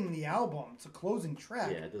ending the album. It's a closing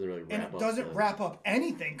track. Yeah, it doesn't really wrap And up. it doesn't the- wrap up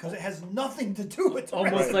anything because it has nothing to do with the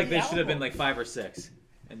Almost rest of like the there should have been album. like 5 or 6,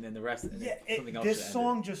 and then the rest. Yeah, something else. this should end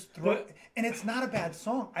song just throw, But- and it's not a bad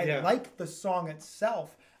song. I Yeah. like the song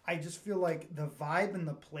itself. I just feel like the vibe and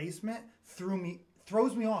the placement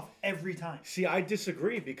throws me off every time. See, I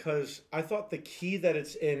disagree because I thought the key that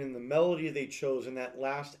it's in and the melody they chose in that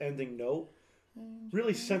last ending note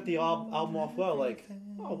really sent the album off well. Like,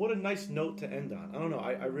 oh, what a nice note to end on. I don't know.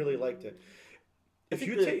 I really liked it. If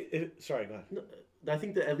think you the- take, sorry, go ahead. I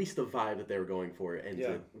think that at least the vibe that they were going for ends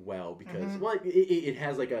Yeah. it well because well, it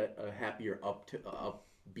has like a happier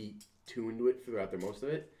upbeat tune to it throughout the most of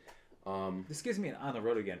it. This gives me an On the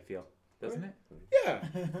Road Again feel, doesn't it? Yeah,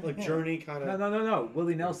 like Journey kind of. No.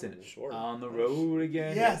 Willie Nelson. Sure. On the road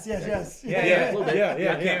again. Yes. Yeah, Yeah, a little bit.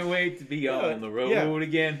 yeah. I can't wait to be on the road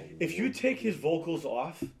again. If you take his vocals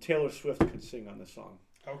off, Taylor Swift could sing on this song.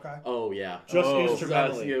 Okay. Oh yeah, Just oh,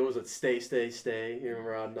 instrumentally. Yeah, was it Stay, Stay, Stay? You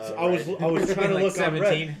remember on? I was trying to Like look on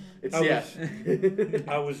 17. Red. It's I yeah. was-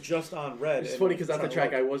 I was just on Red. It's and funny because that's a trying to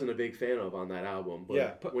track look. I wasn't a big fan of on that album, but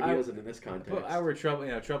Yeah. when he does it in this context, Put Our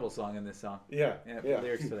Trouble, trouble song in this song. Yeah, Yeah, yeah. put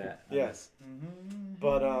lyrics for that. on Yeah. this.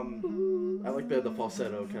 But I like the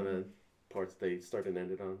falsetto kind of parts they started and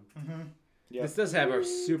ended on. yeah. This does have a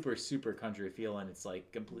super, super country feel, and it's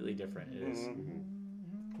like completely different. It is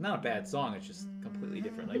not a bad song. It's just completely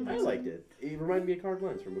different. Like I Mike said. liked it. It reminded me of Card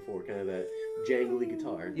Lines from before, kind of that jangly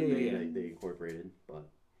guitar Yeah, yeah. they incorporated. But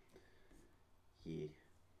yeah,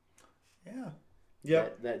 Yeah. Yeah.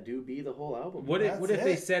 that do be the whole album. What if That's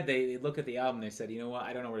they it. said they look at the album, they said, you know what,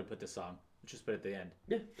 I don't know where to put this song. Let's just put it at the end.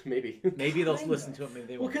 Yeah, maybe. Maybe they'll Kind listen of. to it. Maybe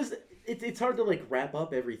they Well, won't. because it's hard to like wrap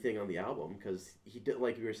up everything on the album because he did,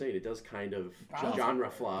 like you were saying, it does kind of Jumps. genre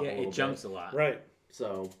flop. Yeah, a little it jumps bit. a lot. Right.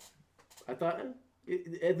 So I thought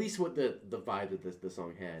at least what the vibe that the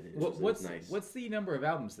song had. It was What's nice. what's the number of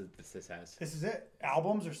albums that this has? This is it.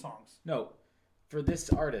 Albums or songs? No, for this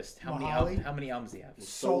artist, how Mahali? many albums do you have?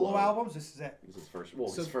 Solo albums. This is it. This is his first. Well,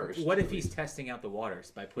 So his first. what if he's testing out the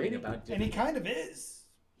waters by putting Maybe. about And he different? kind of is.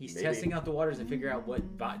 He's Maybe. testing out the waters and figure out what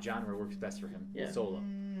genre works best for him. Yeah. Solo.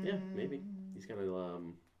 Yeah, maybe he's gonna.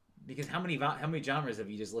 Because how many genres have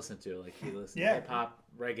you just listened to? Like you listen Yeah. to hip hop,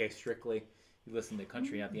 reggae strictly. You listen to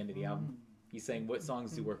country at the end of the album. He's saying what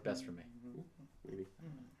songs do work best for me. Maybe.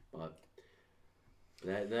 But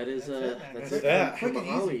that is That's it, man. that's Quick- it Yeah. from quick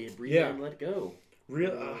and Mahali. Breathe Yeah. and let go.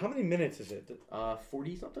 Real. How many minutes is it?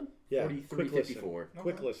 40 something. Yeah. 43, Quick listen. 54.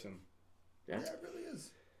 Quick Okay. listen. Yeah. Yeah, it really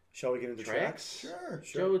is. Shall we get into tracks? Sure.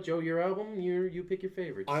 Sure. Joe, your album. You pick your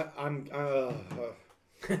favorites. I'm.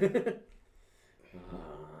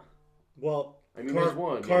 Well, I mean, there's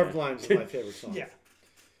one. Carved yeah. Lines is my favorite song. Yeah.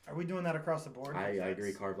 Are we doing that across the board? I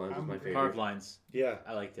agree. Carved Lines was my favorite. Carved lines. Yeah.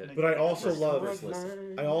 I liked it. But I also First love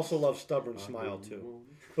listen. Stubborn Smile too.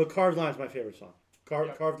 But Carved Lines is my favorite song.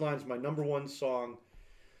 Carved Lines is my number one song.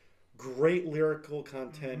 Great lyrical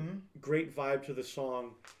content, great vibe to the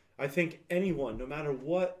song. I think anyone, no matter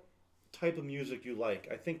what type of music you like,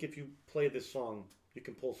 I think if you play this song, you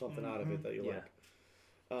can pull something out of it that you Yeah.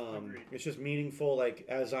 like. Agreed. It's just meaningful. Like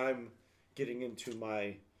as I'm getting into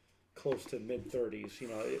my close to mid 30s,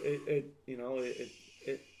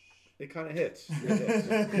 it kind of hits.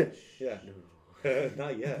 It hits. Yeah,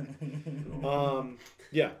 not yet.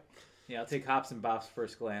 Yeah. Yeah, I'll take Hops and Bops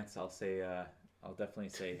first glance. I'll say, I'll definitely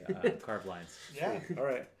say Carved Lines. Yeah. All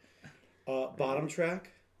right. Bottom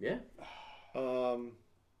track. Yeah.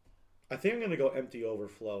 I think I'm gonna go Empty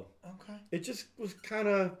Overflow. Okay. It just was kind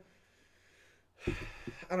of, I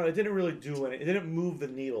don't know. It didn't really do anything. It didn't move the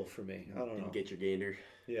needle for me. I don't know. Didn't get your gainer.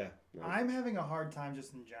 Yeah. No. I'm having a hard time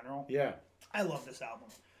just in general. Yeah. I love this album.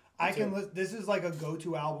 I too. can this is like a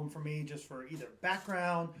go-to album for me just for either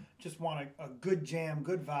background, just want a good jam,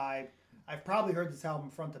 good vibe. I've probably heard this album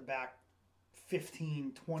front to back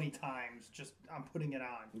 15, 20 times. Just I'm putting it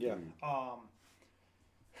on. Yeah.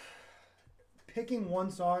 Picking one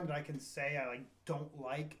song that I can say I don't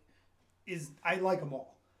like is I like them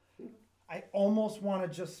all. I almost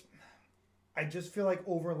want to I just feel like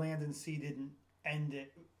Overland and Sea didn't end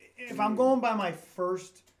it. If I'm going by my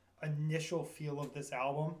first initial feel of this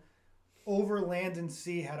album, Overland and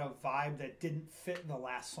Sea had a vibe that didn't fit the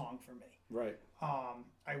last song for me. Right.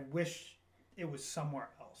 I wish it was somewhere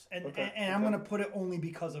else, and Okay, and I'm gonna put it only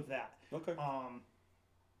because of that. Okay.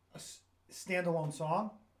 Standalone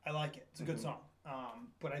song, I like it. It's a good song,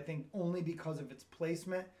 but I think only because of its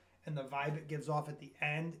placement and the vibe it gives off at the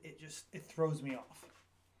end, it throws me off.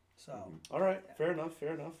 So All right. Fair enough.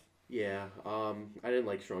 Fair enough. Yeah. I didn't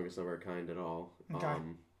like Strongest of Our Kind at all. Okay.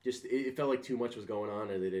 Just it felt like too much was going on,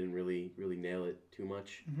 and they didn't really nail it too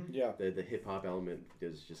much. Yeah. The hip hop element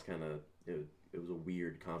is just kind of it was a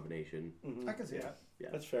weird combination. I can see that. Yeah.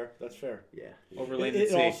 That's fair. That's fair. Yeah. Overland It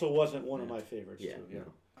and Sea. also wasn't one of my favorites. Yeah. Too. Yeah.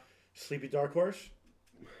 No. Sleepy Dark Horse.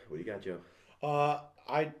 What do you got, Joe?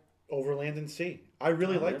 I Overland and Sea. I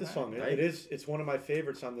really like yeah. the song. Right. It's one of my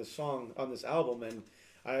favorites on this album, and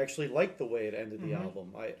I actually like the way it ended the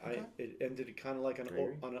album. It ended kind of like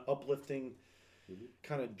on an uplifting,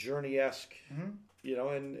 kind of journey-esque, and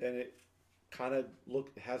it kind of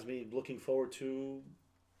has me looking forward to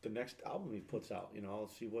the next album he puts out. I'll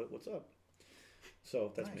see what's up.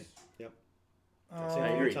 So that's me. Nice. Yep. I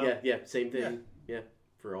agree. Tom? Yeah. Same thing. Yeah.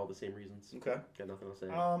 For all the same reasons. Okay. Got nothing else to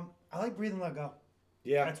say. I like Breathe and Let Go.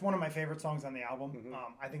 Yeah. That's one of my favorite songs on the album.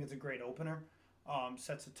 I think it's a great opener.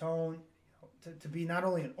 Sets a tone. To be not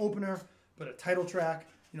only an opener but a title track.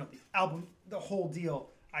 The album, the whole deal.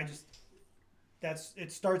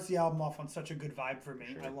 It starts the album off on such a good vibe for me.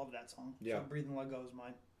 Sure. I love that song. Yeah. So Breathe and Let Go is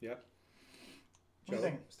mine. Yep. What do you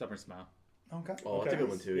think? Stubborn Smile. Okay. Oh, that's a good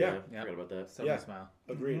one too. Yeah. Yeah. Forgot about that. Stubborn Yeah. Smile.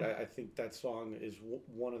 Agreed. I think that song is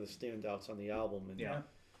one of the standouts on the album, and Yeah.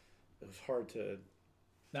 it was hard to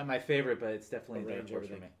Not my favorite, but it's definitely the arrange horse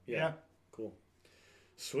for everything. me. Yeah. Cool.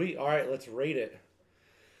 Sweet. All right, let's rate it.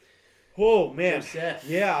 Whoa, man. So Seth.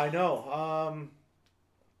 Yeah, I know.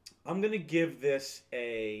 I'm gonna give this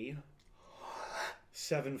a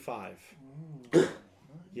 7.5.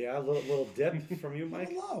 Yeah, a little dip from you,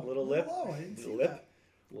 Mike. Low. Little lip. Low. I didn't see Lip. that.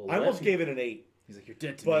 Little I almost lip. gave it an 8, He's like, you're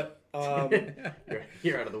dead to me. but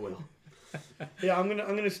You're out of the will. yeah, I'm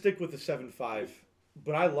gonna stick with the 7.5.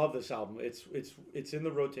 But I love this album. It's in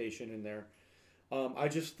the rotation in there. I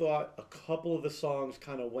just thought a couple of the songs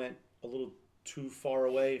kind of went a little too far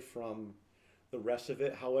away from the rest of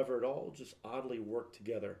it. However, it all just oddly worked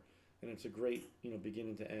together, and it's a great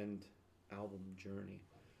beginning to end album journey.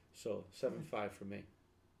 So 7.5 for me.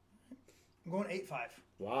 I'm going 8.5.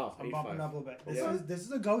 Wow, I'm bumping up a little bit. Yeah. This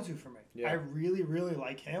is a go-to for me. Yeah. I really, really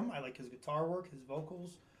like him. I like his guitar work, his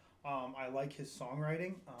vocals. I like his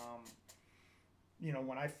songwriting.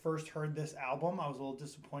 When I first heard this album, I was a little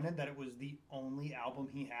disappointed that it was the only album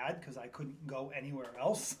he had because I couldn't go anywhere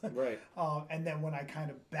else. Right. And then when I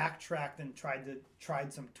kind of backtracked and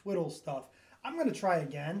tried some twiddle stuff, I'm gonna try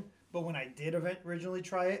again. But when I did originally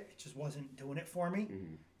try it, it just wasn't doing it for me.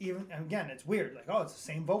 Even and again, it's weird. Like, oh, it's the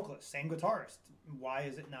same vocalist, same guitarist. Why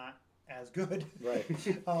is it not as good? Right.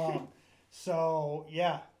 So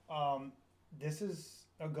yeah, this is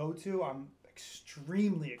a go-to. I'm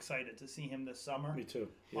extremely excited to see him this summer. Me too.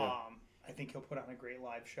 Yeah. I think he'll put on a great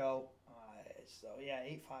live show. So yeah,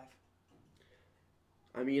 8.5.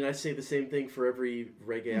 I mean, I say the same thing for every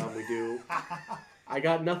reggae album we do. I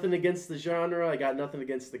got nothing against the genre. I got nothing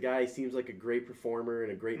against the guy. He seems like a great performer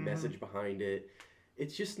and a great message behind it.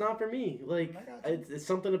 It's just not for me. Like, it's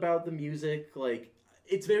something about the music. Like,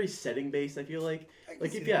 it's very setting based. I feel like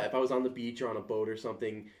if I was on the beach or on a boat or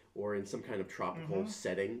something, or in some kind of tropical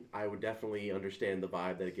setting, I would definitely understand the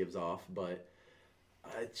vibe that it gives off. But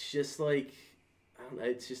it's just like, I don't know,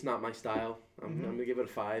 it's just not my style. I'm gonna give it a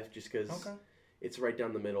 5 just because it's right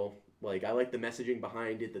down the middle. Like, I like the messaging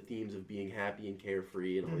behind it, the themes of being happy and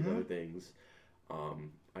carefree and all these other things.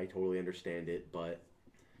 I totally understand it, but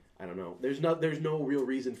I don't know. There's no real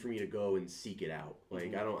reason for me to go and seek it out.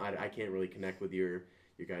 Like, I can't really connect with your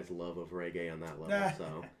guys' love of reggae on that level.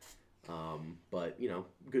 So, but you know,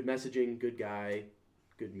 good messaging, good guy,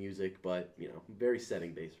 good music, but you know, very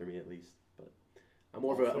setting based for me at least. But I'm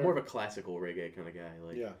more of a classical reggae kind of guy,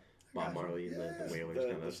 like Bob Marley and the Wailers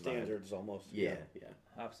kind of the standards almost. Yeah.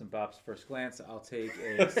 Hops and Bops first glance, I'll take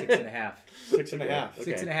a 6.5. 6.5.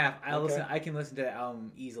 Okay. 6.5. I can listen to the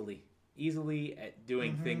album easily at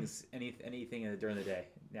doing things, anything during the day.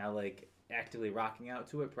 Now, like actively rocking out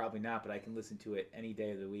to it, probably not, but I can listen to it any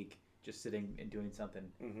day of the week, just sitting and doing something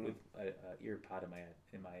with an ear pod in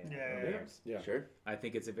my ears. Yeah, sure. I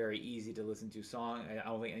think it's a very easy to listen to song. I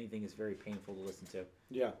don't think anything is very painful to listen to.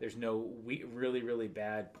 Yeah. There's no really, really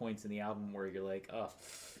bad points in the album where you're like, oh,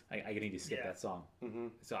 I need to skip that song.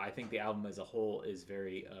 So I think the album as a whole is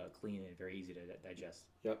very clean and very easy to digest.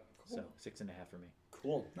 Yep. Cool. So 6.5 for me.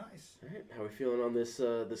 Cool. Nice. All right, how are we feeling on this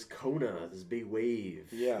this Kona, this big wave?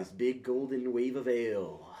 Yeah. This big golden wave of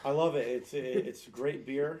ale. I love it. It's a great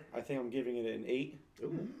beer. I think I'm giving it an 8.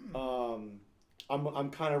 Ooh. I'm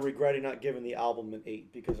kind of regretting not giving the album an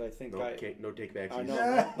 8 because I think no take backs. I know.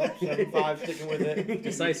 7.5, sticking with it.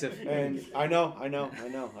 Decisive. And I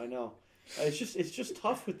know. It's just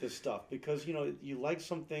tough with this stuff because you like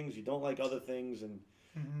some things, you don't like other things, and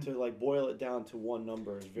to like boil it down to one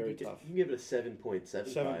number is very tough. You can give it a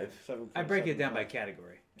 7.75. 7. I break it down by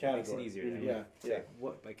category. It makes it easier. Yeah.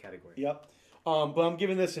 What by category? Yep. But I'm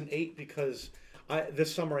giving this an 8 because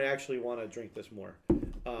this summer I actually want to drink this more.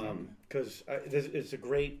 Because it's a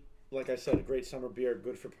great, like I said, a great summer beer,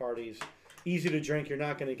 good for parties, easy to drink. You're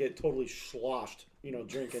not going to get totally sloshed,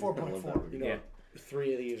 drinking 4.4.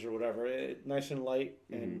 3 of these or whatever. Nice and light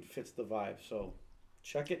and fits the vibe. So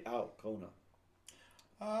check it out, Kona.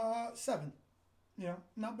 7.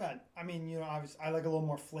 Not bad. I mean, obviously I like a little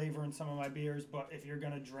more flavor in some of my beers, but if you're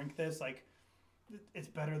gonna drink this, like, it's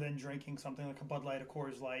better than drinking something like a Bud Light, a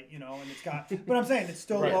Coors Light, and it's got. But I'm saying it's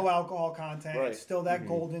still low alcohol content. Right. It's still that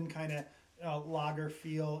golden kind of lager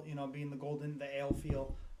feel. Being the ale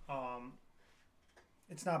feel.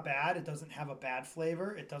 It's not bad. It doesn't have a bad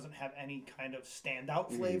flavor. It doesn't have any kind of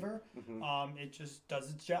standout flavor. It just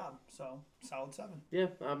does its job. So solid 7. Yeah,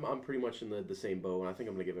 I'm pretty much in the same boat, and I think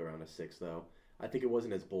I'm gonna give it around a 6 though. I think it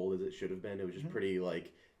wasn't as bold as it should have been. It was just pretty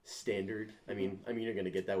like standard. I mean you're gonna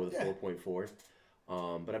get that with a 4.4.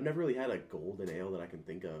 But I've never really had a golden ale that I can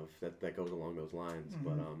think of that goes along those lines.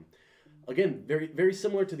 But again, very very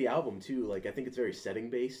similar to the album too. Like I think it's very setting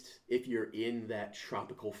based. If you're in that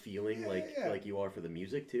tropical feeling, like you are for the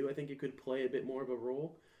music too, I think it could play a bit more of a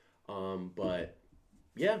role. But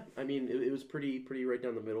yeah, I mean it was pretty right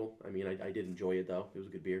down the middle. I mean I did enjoy it though. It was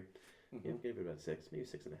a good beer. Yeah, give it about 6, maybe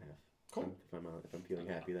 6.5. Cool. If I'm feeling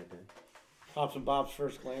happy that day. Hops and Bob's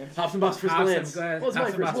first glance. Hops and Bob's first glance. Well, it's my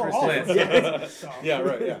Hops and first Bob's glance. Yeah,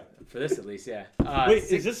 right. Yeah. For this at least, yeah. Wait,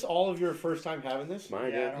 is this all of your first time having this? Mine,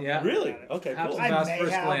 I don't Yeah. know Really? about it. Okay, Hops cool. and I Bob's may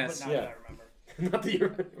first have, glance. but not that I remember. Not the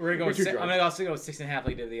year. We're going. What's your I'm drunk? gonna also go 6.5 like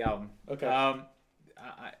you did the album. Okay. I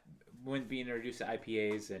when being introduced to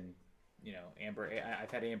IPAs and amber,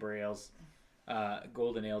 I've had amber ales.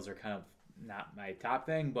 Golden ales are kind of not my top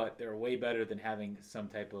thing, but they're way better than having some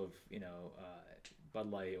type of Bud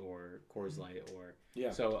Light or Coors Light or.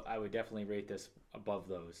 Yeah. So I would definitely rate this above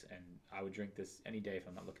those, and I would drink this any day if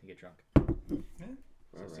I'm not looking to get drunk. All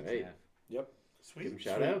So right. 6.5. Yep. Sweet. Give them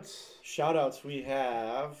shout outs. Shout outs we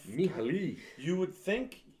have. Mihaly. You would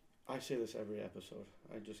think. I say this every episode.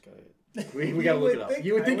 I just got it. We gotta look it up.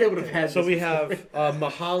 You would think I would have had So this we before. have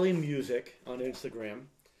Mahali Music on Instagram.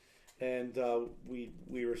 And we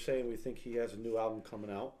were saying we think he has a new album coming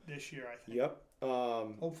out. This year, I think. Yep.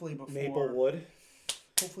 Hopefully before. Maplewood.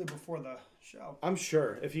 Hopefully before the show. I'm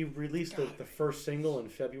sure. If you released the first single in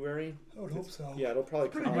February. I would hope so. Yeah, it'll probably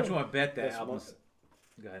come How much out. want to bet that this album's? month.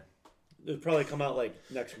 Go ahead. It'll probably come out like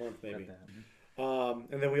next month maybe. Bet that.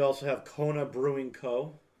 And then we also have Kona Brewing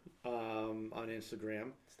Co. on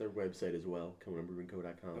Instagram. It's their website as well,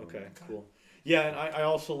 KimonoBrewingCo.com. Okay, cool. Yeah, and I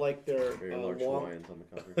also like their Very large Hawaiians on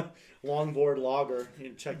the cover. longboard lager. You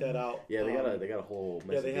can check that out. Yeah, they got a whole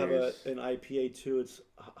mess Yeah, of they have beers. an IPA too. It's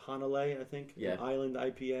Hanalei, I think. Yeah. An Island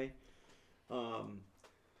IPA.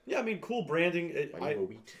 Yeah, I mean, cool branding. Iowa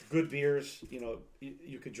wheat. Good beers. You know,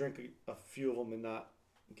 you could drink a few of them and not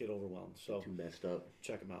get overwhelmed. So Too messed up.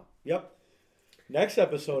 check them out. Yep. Next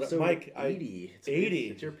episode, So Mike. 80. It's 80.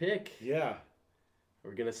 It's your pick. Yeah.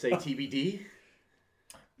 We're gonna say TBD.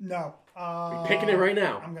 No. We're picking it right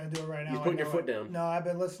now. I'm going to do it right now. He's I putting your know foot it. down. No, I've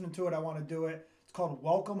been listening to it. I want to do it. It's called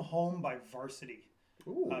Welcome Home by Varsity.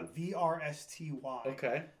 Ooh. VRSTY.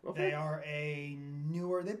 Okay. They are a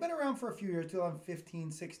newer, they've been around for a few years, 2015,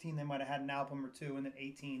 16, they might have had an album or two, and then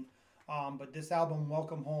 18. But this album,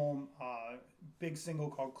 Welcome Home, big single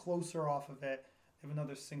called Closer off of it. They have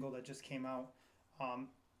another single that just came out.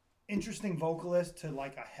 Interesting vocalist to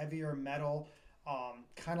like a heavier metal,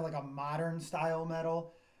 kind of like a modern style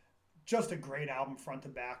metal. Just a great album front to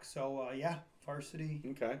back. So, yeah, Varsity.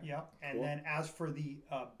 Okay. Yep. And Cool. then as for the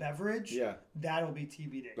beverage, Yeah. that'll be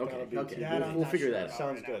TBD. Okay. That'll be Okay. that I'm We'll not figure sure that about. out.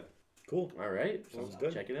 Sounds right now. good. Cool. All right. Sounds So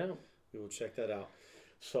good. Check it out. We will check that out.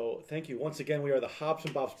 So thank you once again. We are the Hops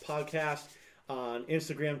and Bobs podcast on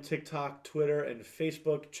Instagram, TikTok, Twitter, and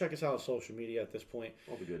Facebook. Check us out on social media at this point.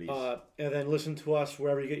 All the goodies. And then listen to us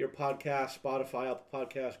wherever you get your podcasts, Spotify, Apple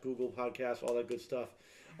Podcasts, Google Podcasts, all that good stuff.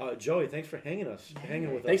 Joey, thanks for hanging with us.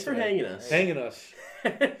 Thanks for today. hanging us. Hanging us.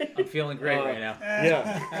 I'm feeling great right now.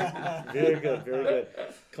 Yeah. Very good. Very good.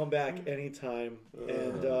 Come back anytime.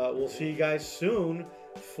 And we'll see you guys soon.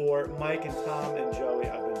 For Mike and Tom and Joey,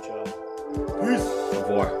 I've been Joe. Peace. Au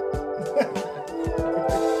revoir.